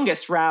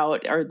longest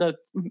route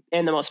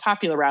and the most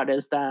popular route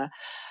is the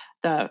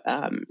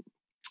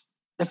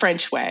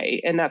French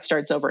way, and that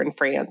starts over in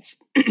France.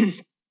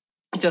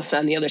 Just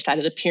on the other side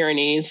of the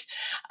Pyrenees,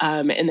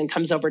 and then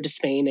comes over to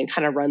Spain and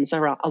kind of runs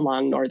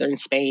along northern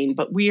Spain.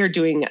 But we are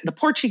doing the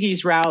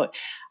Portuguese route,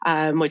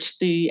 which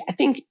I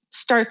think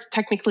starts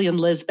technically in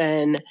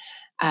Lisbon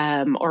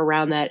or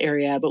around that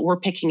area, but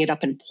we're picking it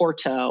up in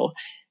Porto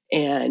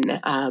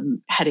and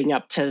heading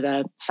up to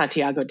the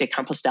Santiago de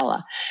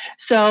Compostela.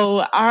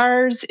 So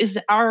our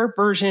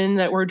version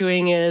that we're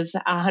doing is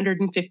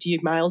 150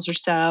 miles or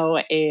so,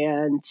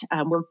 and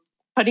we're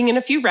putting in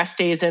a few rest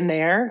days in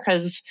there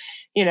because,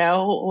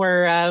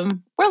 we're a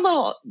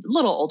little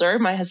older.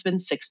 My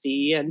husband's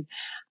 60 and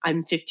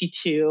I'm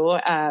 52.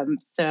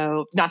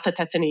 So not that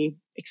that's any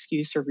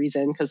excuse or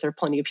reason, because there are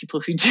plenty of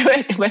people who do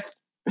it with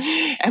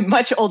at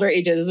much older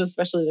ages,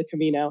 especially the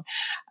Camino.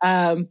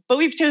 But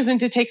we've chosen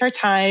to take our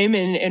time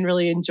and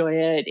really enjoy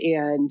it.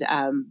 And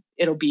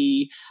it'll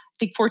be, I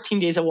think, 14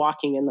 days of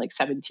walking and like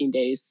 17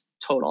 days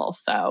total.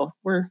 So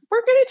we're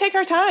going to take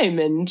our time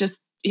and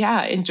just,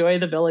 enjoy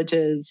the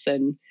villages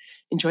and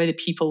enjoy the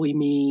people we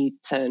meet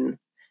and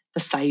the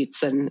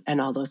sights and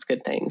all those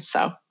good things.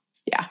 So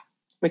I'm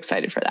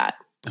excited for that.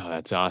 Oh,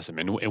 that's awesome.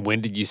 And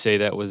when did you say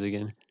that was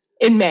again?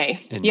 In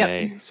May. In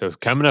May. So it's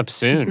coming up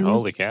soon. Mm-hmm.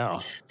 Holy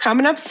cow.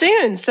 Coming up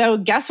soon. So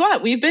guess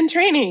what? We've been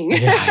training.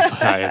 Yeah,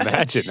 I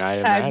imagine.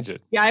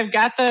 I've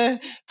got the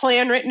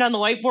plan written on the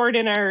whiteboard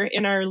in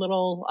our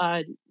little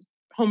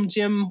home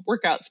gym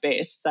workout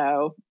space.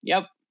 So,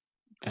 yep.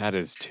 That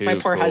is too My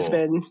poor cool.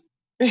 husband.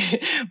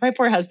 My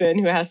poor husband,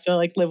 who has to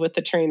like live with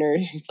the trainer.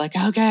 He's like,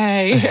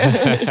 okay.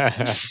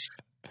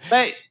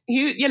 But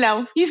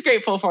he's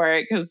grateful for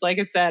it because, like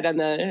I said, in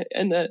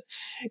the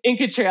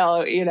Inca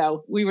Trail,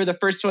 we were the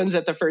first ones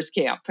at the first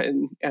camp,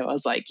 and I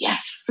was like,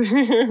 yes,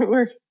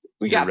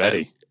 we got ready.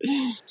 This.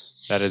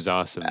 That is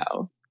awesome.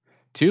 So,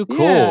 too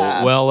cool.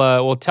 Yeah.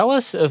 Well, tell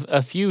us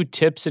a few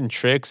tips and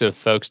tricks of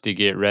folks to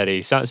get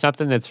ready.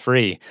 Something that's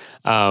free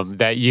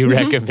that you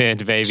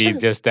recommend, maybe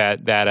just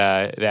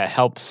that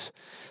helps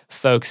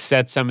folks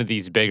set some of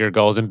these bigger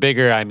goals. And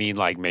bigger, I mean,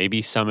 like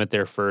maybe summit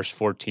their first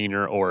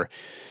 14er or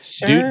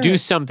do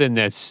something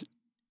that's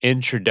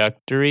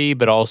introductory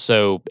but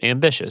also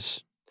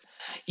ambitious.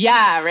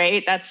 Yeah,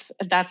 right.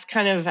 That's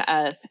kind of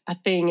a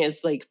thing, is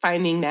like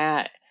finding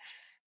that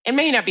it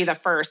may not be the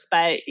first,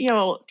 but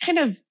kind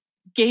of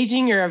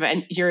gauging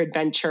your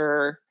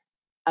adventure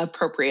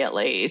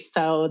appropriately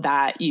so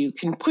that you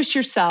can push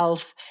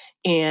yourself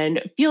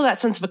and feel that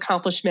sense of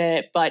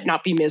accomplishment, but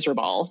not be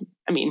miserable.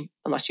 I mean,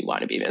 unless you want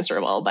to be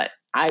miserable, but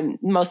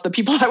most of the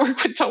people I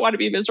work with don't want to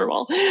be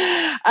miserable.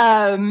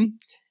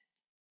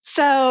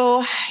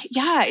 So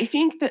I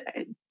think that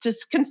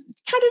just kind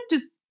of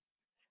just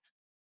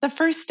the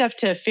first step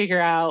to figure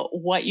out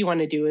what you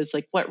want to do is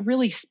like what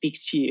really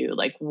speaks to you.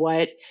 Like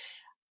what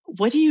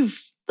do you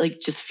like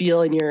just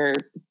feel in your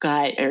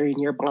gut or in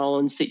your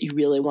bones that you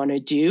really want to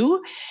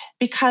do?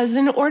 Because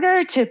in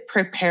order to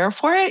prepare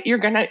for it, you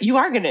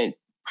are gonna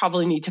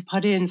probably need to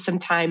put in some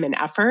time and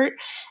effort.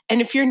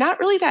 And if you're not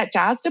really that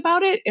jazzed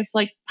about it, if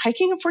like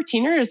hiking a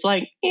 14er is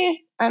like,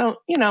 I don't,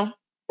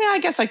 I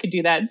guess I could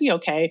do that. It'd be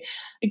okay.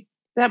 Like,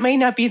 that may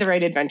not be the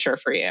right adventure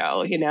for you.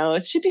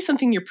 It should be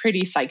something you're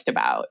pretty psyched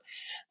about.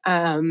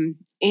 And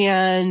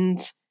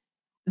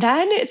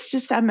then it's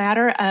just a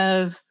matter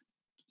of,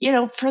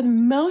 for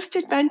most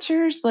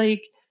adventures,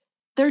 like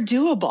they're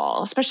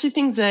doable, especially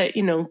things that,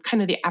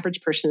 kind of the average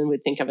person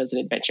would think of as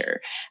an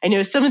adventure. I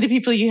know some of the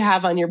people you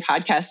have on your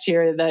podcast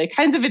here, the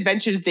kinds of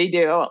adventures they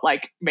do,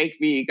 like make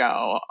me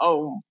go,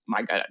 oh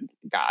my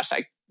gosh,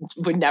 I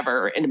would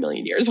never in a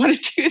million years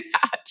want to do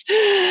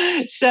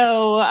that.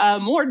 So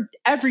more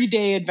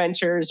everyday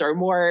adventures or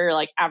more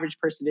like average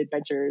person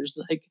adventures,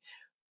 like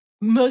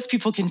most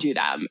people can do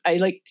them. I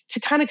like to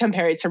kind of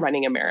compare it to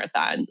running a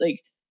marathon.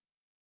 Like,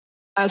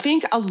 I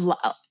think a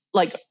lot,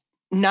 like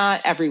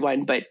not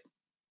everyone, but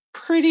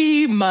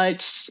pretty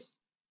much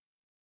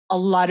a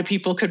lot of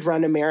people could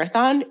run a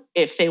marathon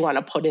if they want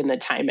to put in the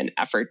time and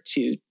effort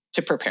to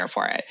prepare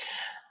for it.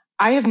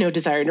 I have no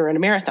desire to run a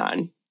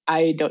marathon.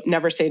 I don't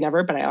never say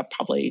never, but I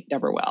probably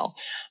never will.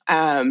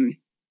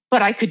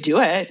 But I could do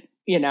it,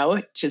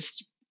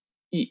 just.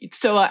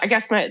 So I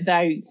guess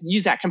I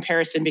use that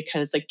comparison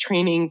because like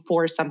training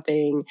for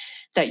something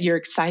that you're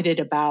excited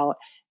about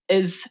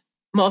is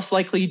most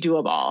likely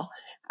doable.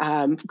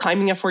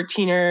 Climbing a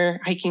 14er,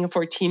 hiking a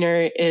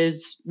 14er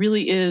is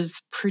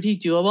pretty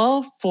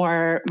doable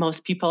for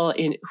most people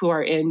who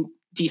are in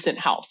decent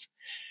health.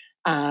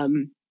 I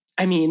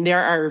mean,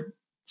 there are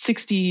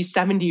 60,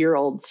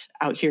 70-year-olds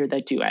out here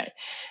that do it.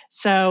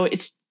 So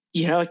it's,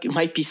 it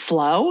might be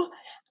slow.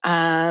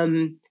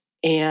 And,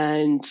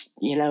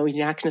 you're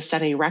not going to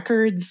set any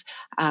records,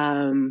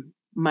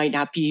 might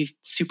not be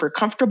super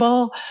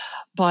comfortable,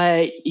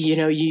 but,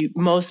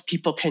 most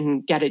people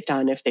can get it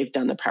done if they've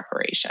done the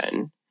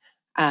preparation.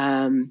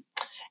 And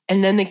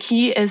then the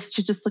key is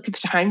to just look at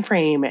the time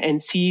frame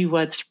and see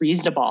what's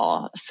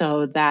reasonable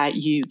so that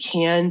you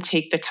can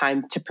take the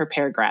time to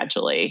prepare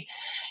gradually.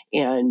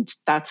 And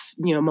that's,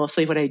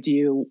 mostly what I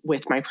do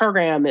with my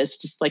program is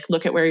just like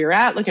look at where you're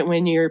at, look at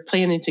when you're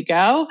planning to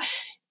go,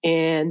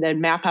 and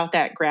then map out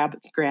that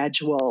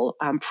gradual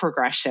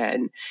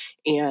progression.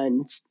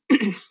 And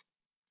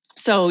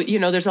so,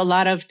 there's a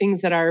lot of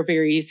things that are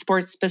very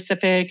sports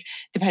specific,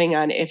 depending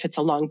on if it's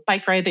a long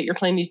bike ride that you're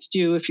planning to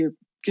do, if you're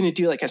going to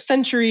do like a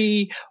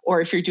century,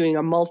 or if you're doing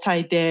a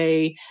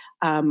multi-day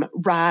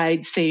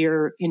ride. Say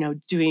you're,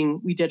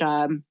 we did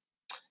a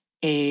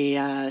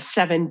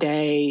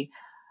 7-day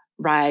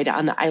ride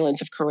on the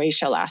islands of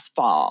Croatia last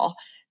fall.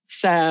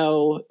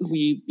 So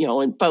we,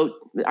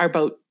 our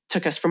boat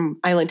took us from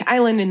island to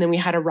island, and then we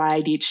had a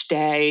ride each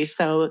day.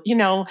 So,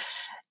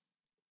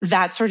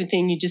 that sort of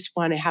thing, you just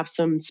want to have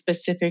some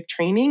specific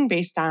training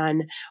based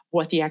on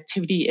what the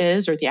activity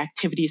is or the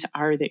activities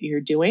are that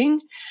you're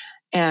doing.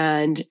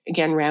 And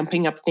again,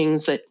 ramping up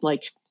things at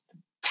like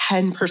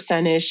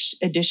 10%-ish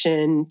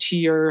addition to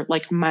your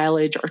like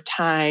mileage or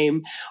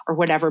time or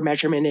whatever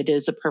measurement it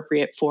is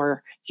appropriate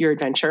for your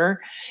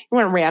adventure. You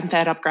want to ramp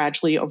that up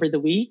gradually over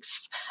the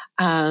weeks.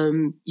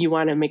 You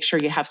want to make sure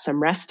you have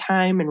some rest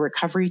time and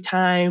recovery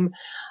time.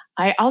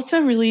 I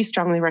also really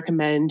strongly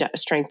recommend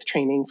strength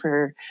training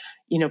for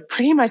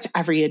pretty much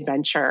every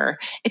adventure.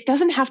 It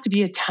doesn't have to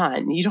be a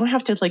ton. You don't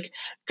have to like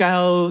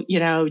go,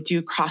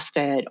 do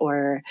CrossFit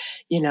or,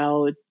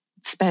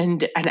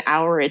 spend an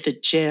hour at the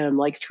gym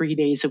like 3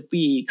 days a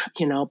week,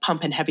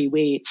 pumping heavy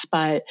weights.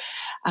 But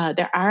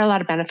there are a lot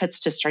of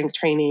benefits to strength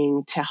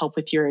training to help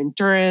with your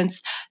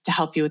endurance, to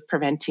help you with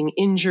preventing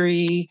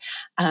injury,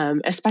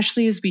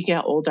 especially as we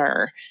get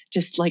older.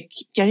 Just like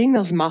getting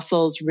those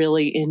muscles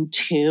really in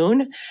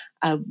tune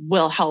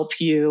will help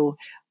you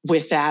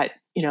with that,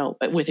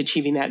 with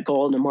achieving that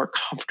goal in a more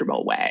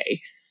comfortable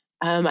way.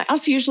 I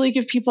also usually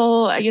give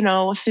people,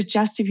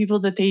 suggest to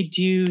people that they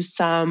do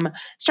some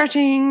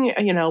stretching,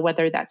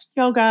 whether that's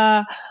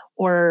yoga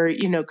or,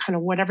 kind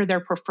of whatever their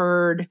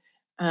preferred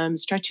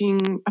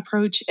stretching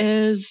approach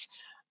is.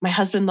 My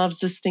husband loves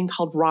this thing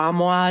called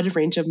ROMWOD,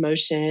 range of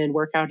motion,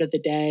 workout of the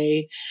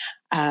day.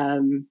 I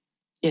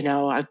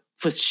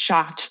was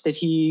shocked that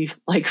he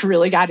like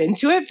really got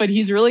into it, but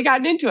he's really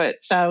gotten into it.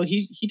 So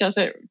he does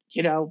it,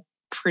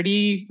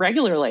 pretty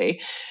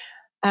regularly.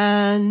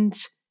 And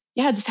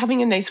just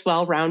having a nice,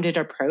 well-rounded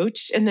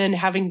approach, and then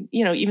having,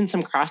 even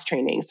some cross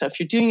training. So if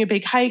you're doing a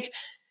big hike,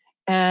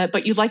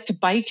 but you like to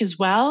bike as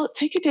well,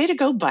 take a day to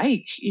go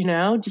bike,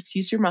 just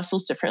use your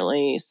muscles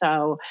differently.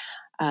 So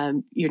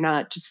you're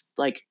not just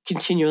like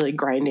continually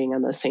grinding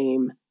on the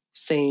same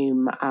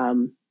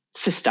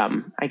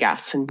system, I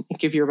guess, and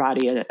give your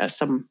body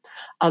some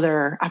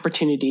other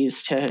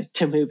opportunities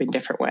to move in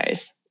different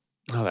ways.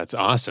 Oh, that's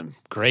awesome.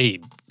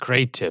 Great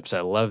tips. I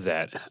love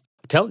that.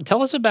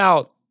 Tell us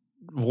about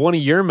one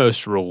of your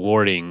most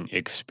rewarding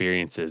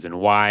experiences and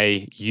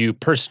why you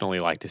personally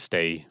like to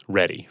stay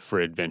ready for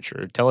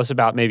adventure. Tell us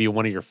about maybe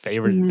one of your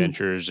favorite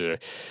adventures.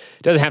 It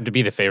doesn't have to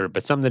be the favorite,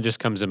 but something that just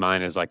comes to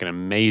mind as like an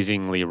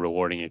amazingly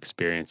rewarding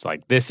experience.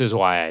 Like, this is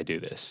why I do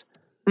this.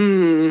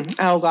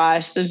 Oh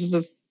gosh, there's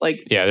just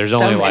there's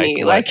so only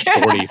many,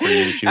 40 for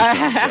you to choose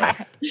from.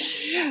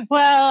 So.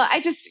 Well,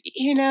 I just,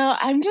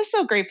 I'm just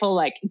so grateful,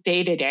 like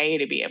day to day,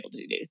 to be able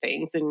to do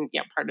things. And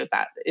part of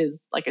that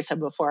is, like I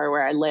said before,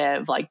 where I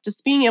live, like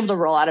just being able to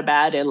roll out of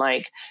bed and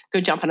like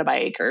go jump on a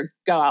bike or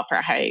go out for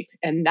a hike.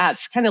 And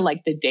that's kind of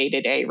like the day to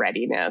day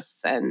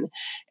readiness and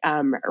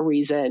a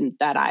reason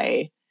that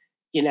I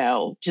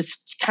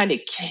just kind of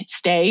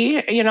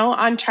stay,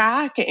 on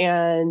track.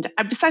 And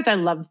besides,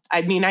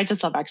 I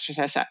just love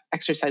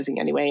exercising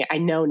anyway. I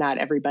know not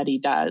everybody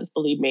does.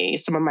 Believe me,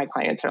 some of my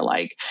clients are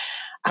like,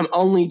 I'm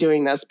only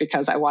doing this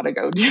because I want to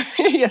go do,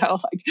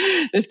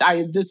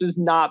 this is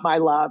not my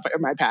love or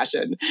my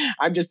passion.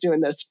 I'm just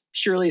doing this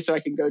purely so I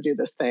can go do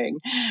this thing.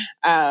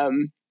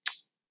 One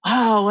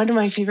of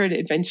my favorite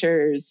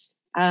adventures.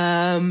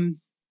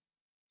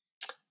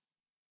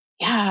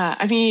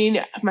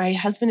 My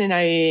husband and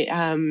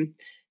I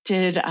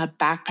did a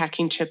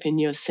backpacking trip in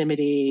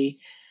Yosemite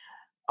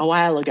a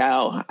while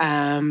ago,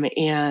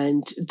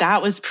 and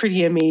that was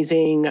pretty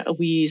amazing.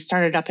 We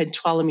started up in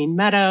Tuolumne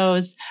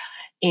Meadows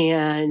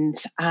and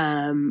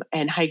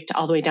hiked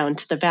all the way down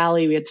to the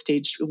valley.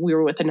 We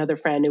were with another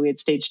friend, and we had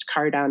staged a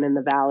car down in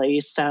the valley.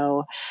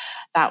 So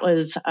that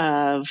was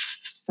a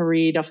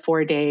 3 to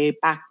 4 day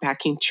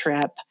backpacking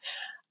trip.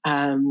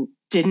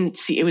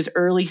 It was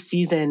early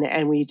season,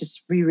 and we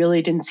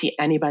really didn't see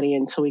anybody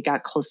until we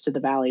got close to the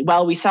valley.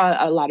 Well, we saw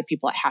a lot of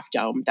people at Half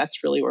Dome.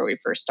 That's really where we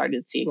first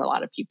started seeing a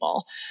lot of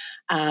people.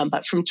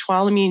 But from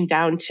Tuolumne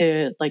down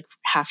to like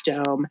Half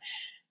Dome,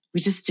 we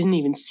just didn't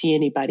even see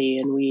anybody.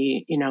 And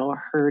we,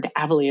 heard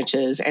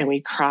avalanches, and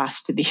we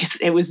crossed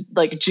it was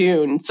like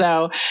June.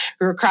 So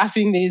we were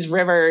crossing these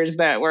rivers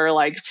that were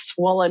like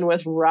swollen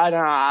with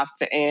runoff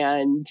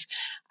and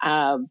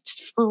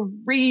just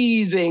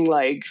freezing,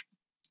 like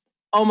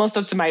almost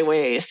up to my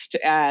waist.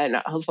 And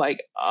I was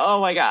like, oh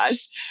my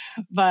gosh.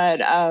 But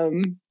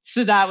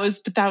so that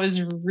was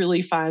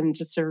really fun,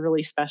 just a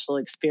really special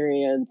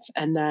experience.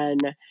 And then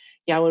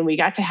when we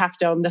got to Half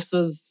Dome, this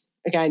was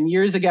again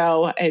years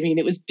ago. I mean,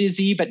 it was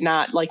busy, but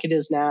not like it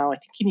is now. I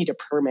think you need a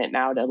permit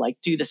now to like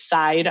do the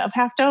side of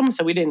Half Dome.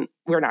 So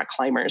we're not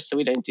climbers, so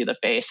we didn't do the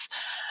face.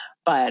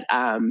 But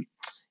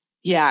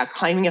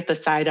climbing up the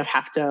side of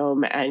Half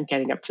Dome and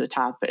getting up to the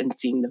top and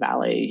seeing the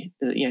valley,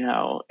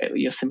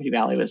 Yosemite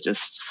Valley was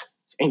just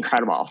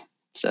incredible.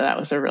 So that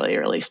was a really,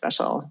 really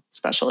special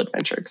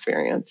adventure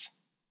experience.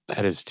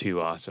 That is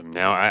too awesome.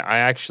 Now, I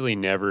actually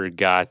never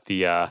got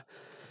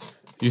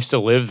used to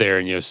live there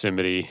in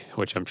Yosemite,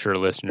 which I'm sure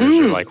listeners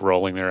are like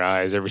rolling their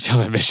eyes every time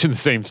I mention the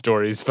same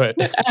stories. But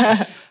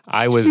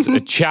I was a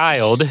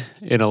child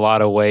in a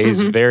lot of ways,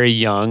 very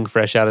young,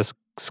 fresh out of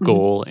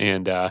school,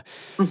 and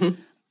Mm-hmm.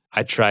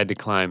 I tried to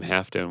climb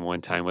Half Dome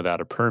one time without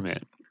a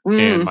permit.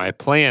 And Mm. my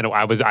plan,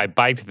 I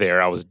biked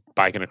there. I was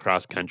biking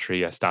across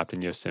country. I stopped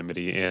in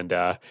Yosemite, and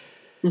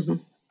Mm-hmm.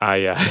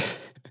 I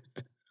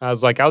I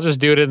was like, I'll just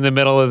do it in the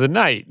middle of the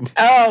night,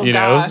 Oh you know,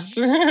 gosh.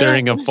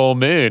 during a full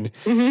moon.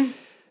 Mm-hmm.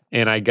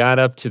 And I got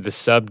up to the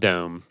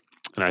subdome,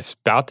 and I was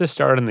about to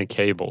start on the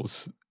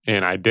cables,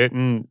 and I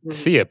didn't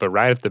see it, but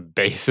right at the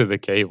base of the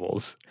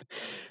cables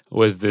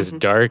was this Mm-hmm.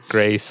 dark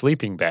gray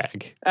sleeping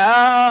bag.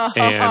 Oh.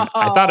 And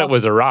I thought it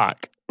was a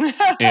rock.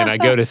 And I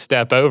go to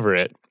step over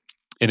it,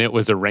 and it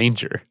was a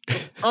ranger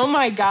Oh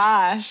my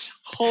gosh.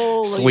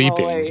 Holy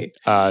sleeping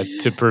moly.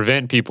 to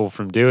prevent people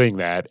from doing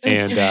that.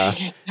 And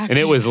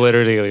it was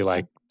literally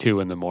like 2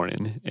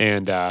 a.m.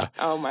 And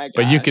Oh my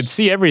but you could gosh.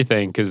 see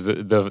everything because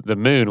the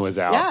moon was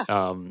out,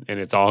 Yeah. and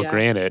it's all Yeah.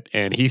 granite.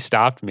 And he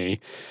stopped me,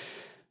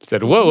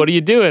 said, "Whoa, Mhm. what are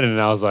you doing?"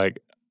 And I was like,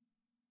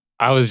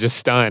 I was just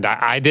stunned.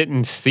 I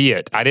didn't see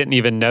it. I didn't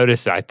even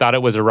notice it. I thought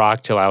it was a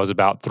rock till I was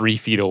about 3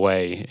 feet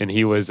away. And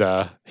he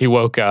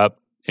woke up,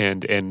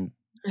 and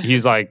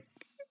he's like,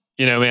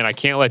 man, I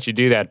can't let you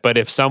do that. But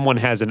if someone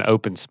has an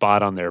open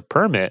spot on their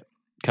permit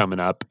coming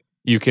up,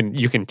 you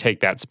can take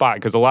that spot,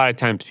 because a lot of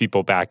times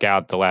people back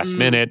out at the last Mm.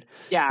 minute,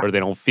 Yeah. or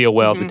they don't feel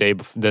well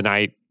Mhm. the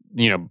night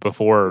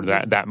before, or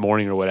Mhm. that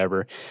morning or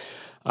whatever.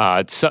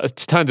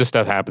 It's tons of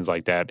stuff happens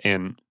like that,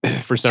 and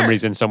for some Sure.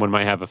 reason, someone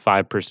might have a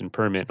 5-person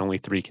permit and only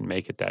 3 can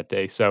make it that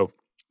day. So,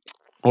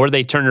 or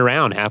they turn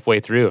around halfway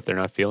through if they're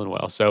not feeling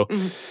well. So,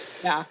 Mhm.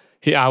 Yeah.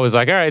 I was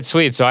like, all right,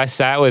 sweet. So I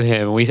sat with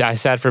him. I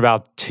sat for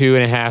about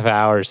 2.5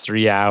 hours,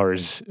 3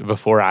 hours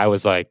before I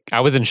was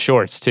in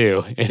shorts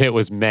too, and it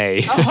was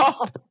May,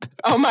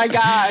 Oh my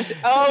gosh.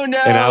 Oh no.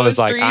 and I was It's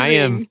like, I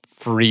am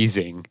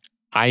freezing. freezing.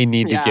 I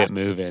need to Yeah. get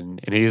moving.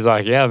 And he's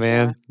like, yeah, Yeah.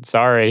 man,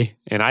 sorry.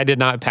 And I did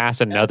not pass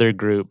Yeah. another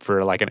group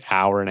for like an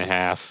hour and a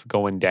half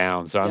going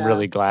down. So I'm Yeah.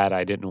 really glad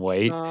I didn't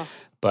wait. Oh,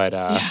 But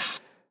yeah.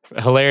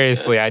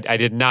 hilariously, I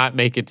did not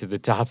make it to the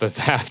top of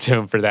Half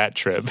Dome for that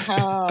trip.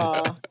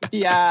 Oh,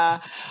 yeah.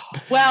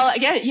 Well,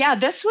 again, yeah,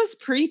 this was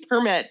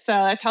pre-permit, so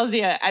that tells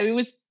you.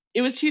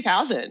 It was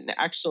 2000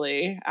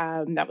 actually.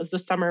 That was the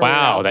summer we were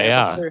Wow. out there.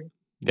 Yeah, Before.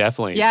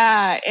 definitely.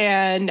 Yeah,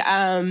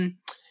 and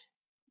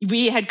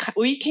we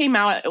came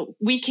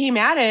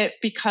at it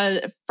because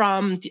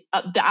from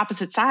the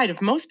opposite side of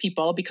most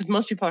people, because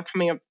most people are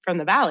coming up from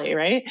the valley,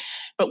 right?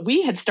 But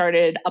we had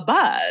started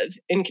above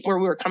where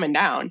we were coming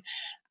down.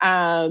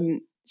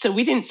 So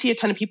we didn't see a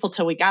ton of people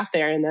till we got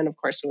there, and then of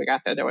course when we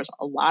got there was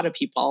a lot of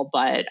people,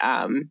 but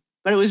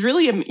it was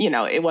really,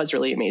 it was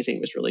really amazing.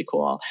 It was really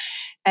cool.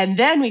 And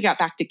then we got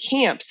back to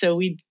camp. So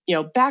we,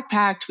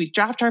 backpacked, we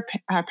dropped our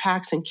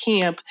packs in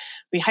camp.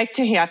 We hiked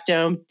to Half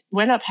Dome,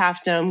 went up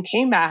Half Dome,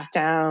 came back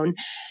down,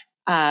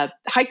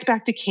 hiked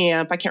back to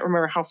camp. I can't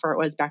remember how far it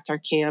was back to our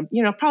camp,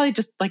 probably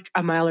just like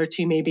a mile or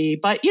two maybe.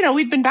 But,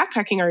 we'd been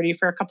backpacking already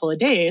for a couple of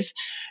days.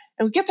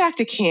 And we get back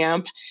to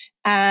camp,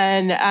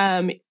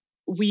 and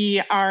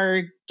we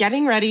are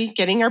getting ready,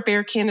 getting our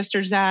bear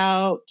canisters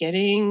out,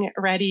 getting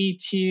ready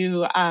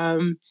to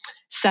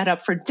set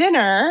up for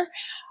dinner,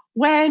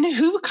 when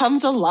who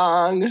comes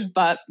along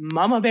but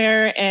Mama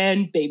Bear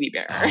and Baby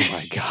Bear. Oh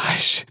my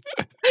gosh.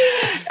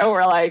 And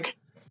we're like,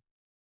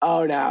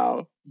 oh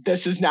no,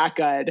 this is not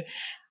good.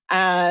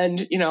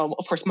 And,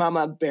 of course,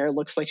 Mama Bear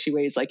looks like she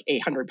weighs like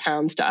 800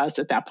 pounds to us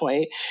at that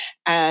point.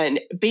 And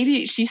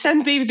she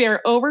sends Baby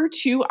Bear over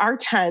to our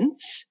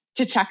tents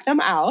to check them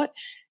out.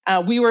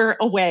 We were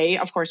away,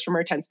 of course, from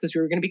our tents because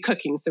we were going to be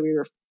cooking. So we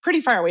were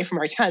pretty far away from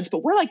our tents,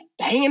 but we're like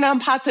banging on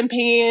pots and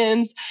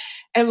pans.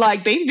 And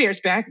like Baby Bear's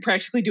back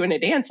practically doing a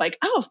dance, like,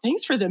 oh,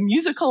 thanks for the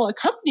musical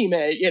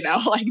accompaniment,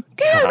 like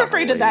they aren't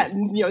afraid of that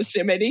in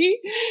Yosemite.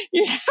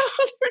 They're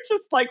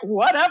just like,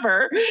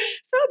 whatever.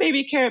 So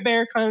Baby Carrot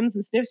Bear comes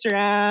and sniffs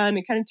around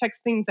and kind of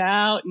checks things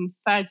out and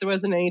decides there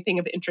wasn't anything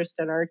of interest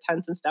in our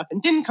tents and stuff,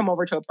 and didn't come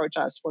over to approach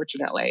us,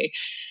 fortunately.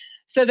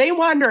 So they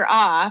wander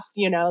off,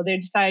 they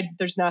decide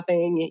there's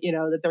nothing,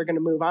 that they're going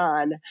to move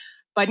on.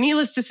 But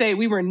needless to say,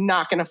 we were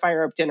not going to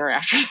fire up dinner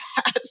after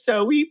that.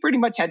 So we pretty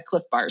much had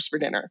Cliff Bars for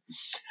dinner.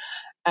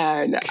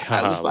 And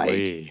I was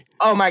like,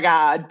 oh my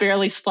God,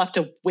 barely slept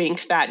a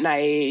wink that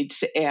night.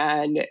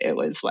 And it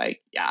was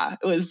like, yeah,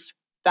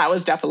 that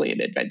was definitely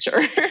an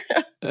adventure.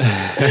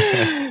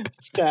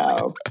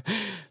 So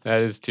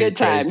that is too good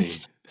crazy.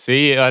 times.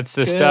 See, that's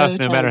the stuff,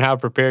 no matter how times.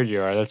 prepared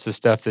you are, that's the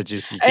stuff that you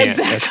can't,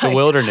 Exactly. That's the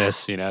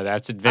wilderness,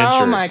 that's adventure.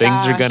 Oh my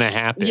Things gosh. are going to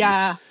happen.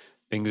 Yeah.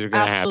 Things are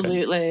going to happen.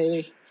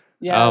 Absolutely.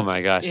 Yeah. Oh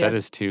my gosh, that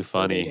is too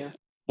funny. Yeah.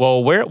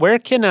 Well, where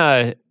can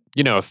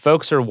if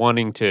folks are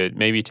wanting to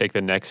maybe take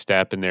the next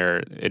step in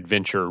their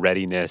adventure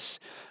readiness,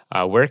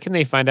 where can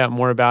they find out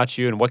more about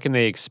you, and what can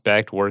they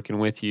expect working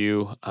with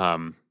you?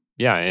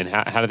 And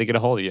how do they get a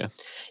hold of you?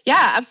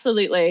 Yeah,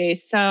 absolutely.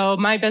 So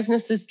my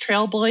business is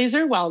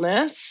Trailblazer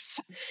Wellness.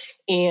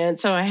 And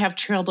so I have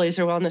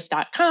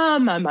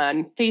trailblazerwellness.com. I'm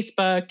on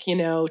Facebook,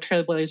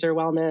 Trailblazer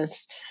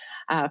Wellness,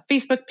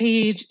 Facebook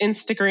page,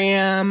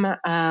 Instagram,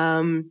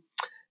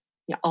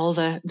 all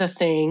the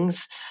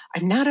things.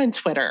 I'm not on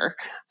Twitter.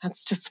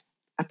 That's just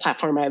a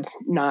platform I've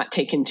not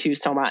taken to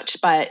so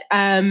much. But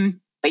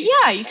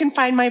yeah, you can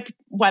find my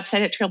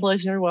website at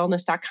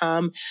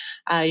trailblazerwellness.com.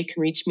 You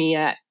can reach me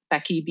at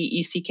Becky,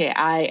 Becki,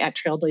 at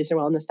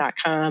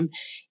trailblazerwellness.com.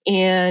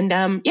 And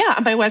on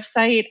my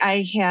website,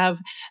 I have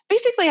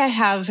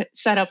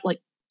set up like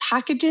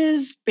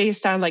packages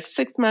based on like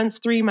 6 months,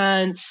 3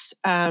 months,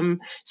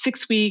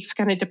 6 weeks,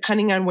 kind of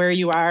depending on where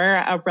you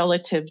are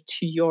relative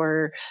to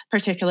your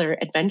particular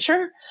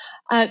adventure.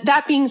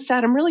 That being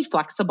said, I'm really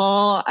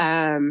flexible.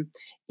 I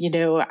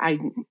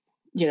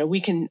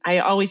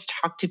always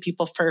talk to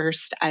people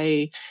first.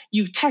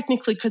 You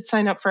technically could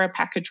sign up for a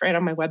package right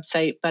on my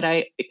website, but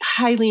I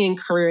highly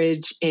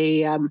encourage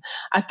a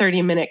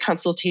 30-minute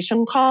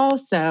consultation call.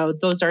 So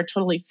those are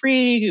totally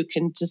free. You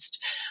can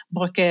just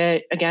book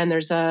it. Again,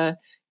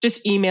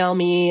 just email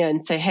me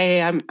and say,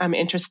 hey, I'm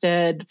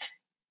interested.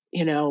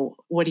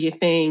 What do you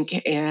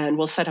think? And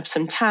we'll set up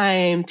some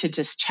time to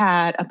just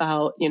chat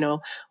about,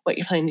 what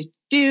you're planning to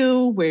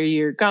do, where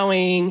you're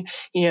going,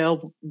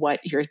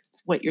 what you're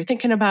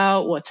thinking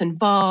about, what's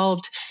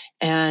involved,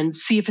 and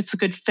see if it's a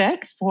good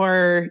fit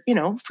for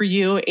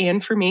you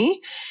and for me.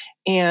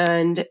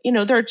 And,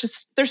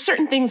 there's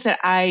certain things that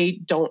I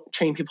don't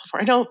train people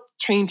for. I don't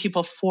train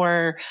people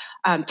for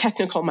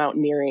technical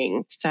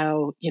mountaineering.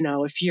 So,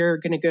 if you're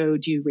going to go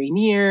do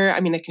Rainier, I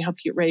can help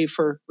you get ready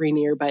for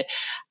Rainier, but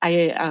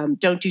I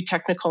don't do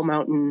technical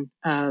mountain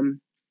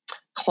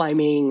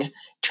climbing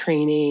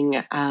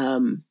training.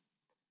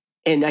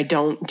 And I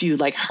don't do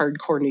like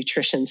hardcore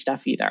nutrition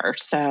stuff either.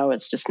 So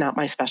it's just not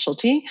my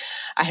specialty.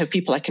 I have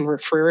people I can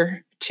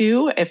refer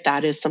to if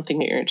that is something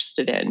that you're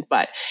interested in.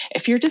 But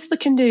if you're just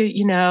looking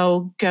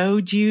to,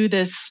 go do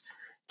this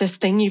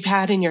thing you've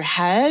had in your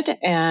head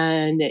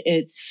and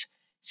it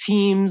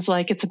seems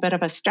like it's a bit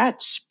of a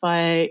stretch,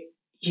 but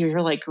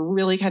you're like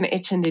really kind of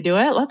itching to do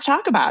it, let's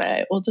talk about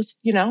it. We'll just,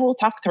 we'll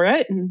talk through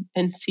it and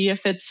see how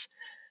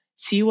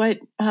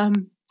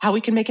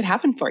we can make it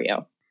happen for you.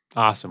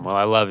 Awesome. Well,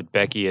 I love it,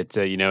 Becky. It's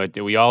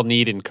we all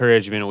need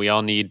encouragement. We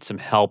all need some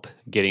help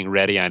getting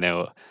ready. I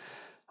know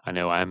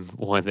I'm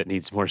one that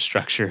needs more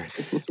structure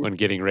when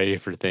getting ready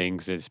for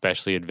things,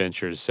 especially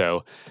adventures.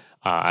 So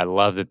I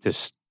love that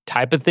this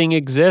type of thing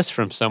exists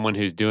from someone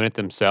who's doing it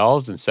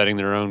themselves and setting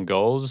their own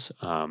goals.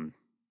 So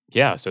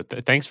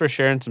thanks for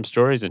sharing some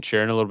stories and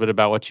sharing a little bit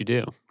about what you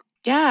do.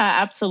 Yeah,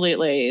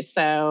 absolutely.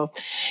 So,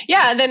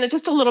 then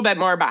just a little bit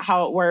more about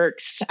how it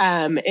works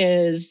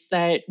is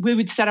that we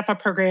would set up a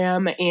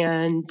program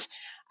and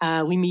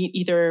we meet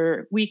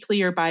either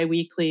weekly or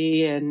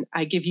biweekly. And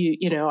I give you,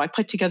 I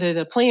put together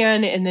the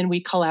plan and then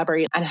we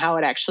collaborate on how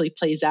it actually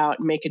plays out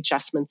and make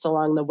adjustments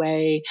along the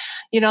way.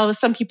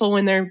 Some people,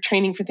 when they're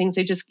training for things,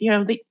 they just,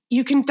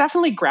 you can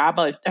definitely grab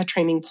a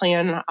training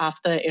plan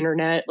off the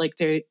internet. Like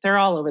they're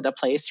all over the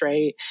place,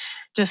 right?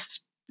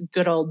 Just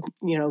good old,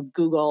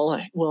 Google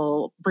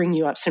will bring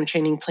you up some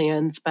training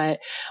plans. But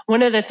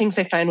one of the things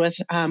I find with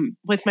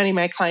many of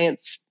my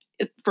clients,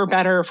 for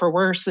better or for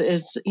worse,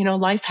 is,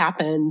 life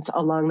happens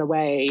along the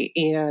way.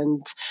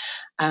 And,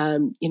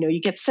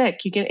 you get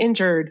sick, you get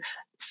injured,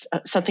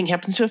 something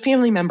happens to a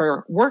family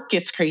member, work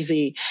gets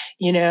crazy,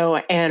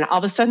 and all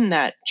of a sudden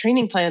that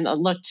training plan that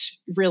looked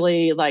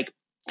really like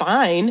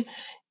fine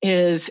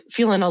is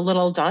feeling a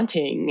little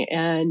daunting.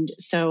 And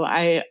so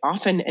I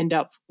often end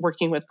up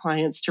working with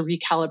clients to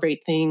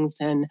recalibrate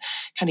things and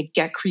kind of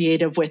get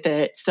creative with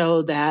it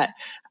so that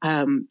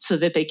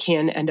they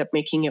can end up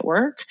making it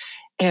work.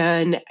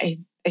 And I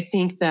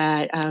think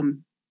that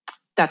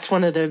that's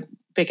one of the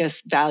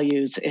biggest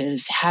values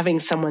is having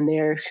someone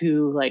there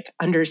who like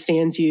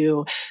understands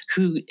you,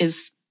 who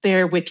is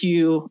there with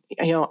you,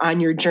 on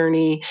your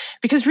journey,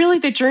 because really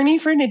the journey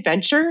for an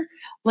adventure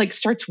like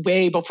starts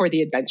way before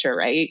the adventure,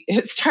 right?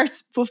 It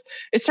starts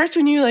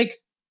when you like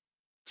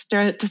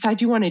decide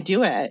you want to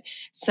do it.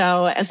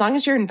 So as long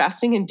as you're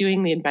investing in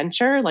doing the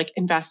adventure, like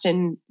invest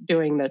in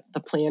doing the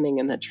planning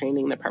and the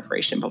training, the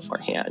preparation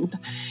beforehand.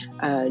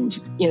 And,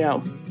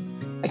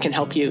 I can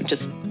help you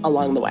just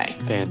along the way.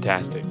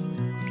 Fantastic.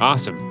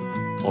 Awesome.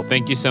 Well,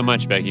 thank you so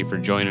much, Becky, for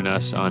joining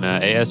us on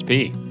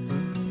ASP.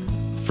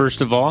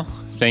 First of all,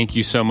 thank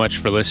you so much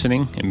for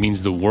listening. It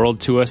means the world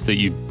to us that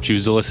you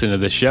choose to listen to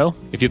this show.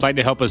 If you'd like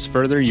to help us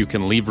further, you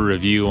can leave a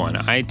review on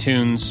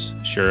iTunes,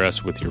 share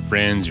us with your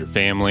friends, your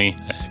family.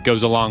 It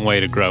goes a long way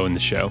to grow in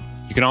the show.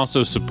 You can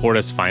also support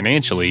us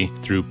financially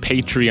through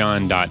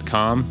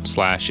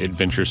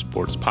patreon.com/Adventure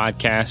Sports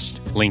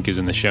Podcast. Link is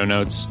in the show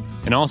notes.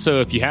 And also,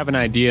 if you have an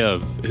idea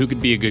of who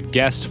could be a good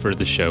guest for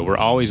the show, we're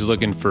always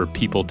looking for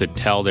people to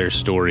tell their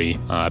story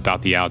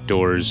about the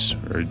outdoors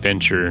or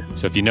adventure.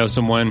 So if you know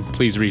someone,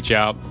 please reach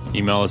out.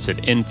 Email us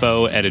at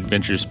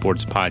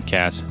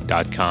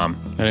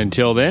info@adventuresportspodcast.com. And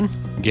until then,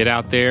 get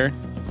out there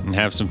and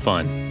have some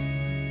fun.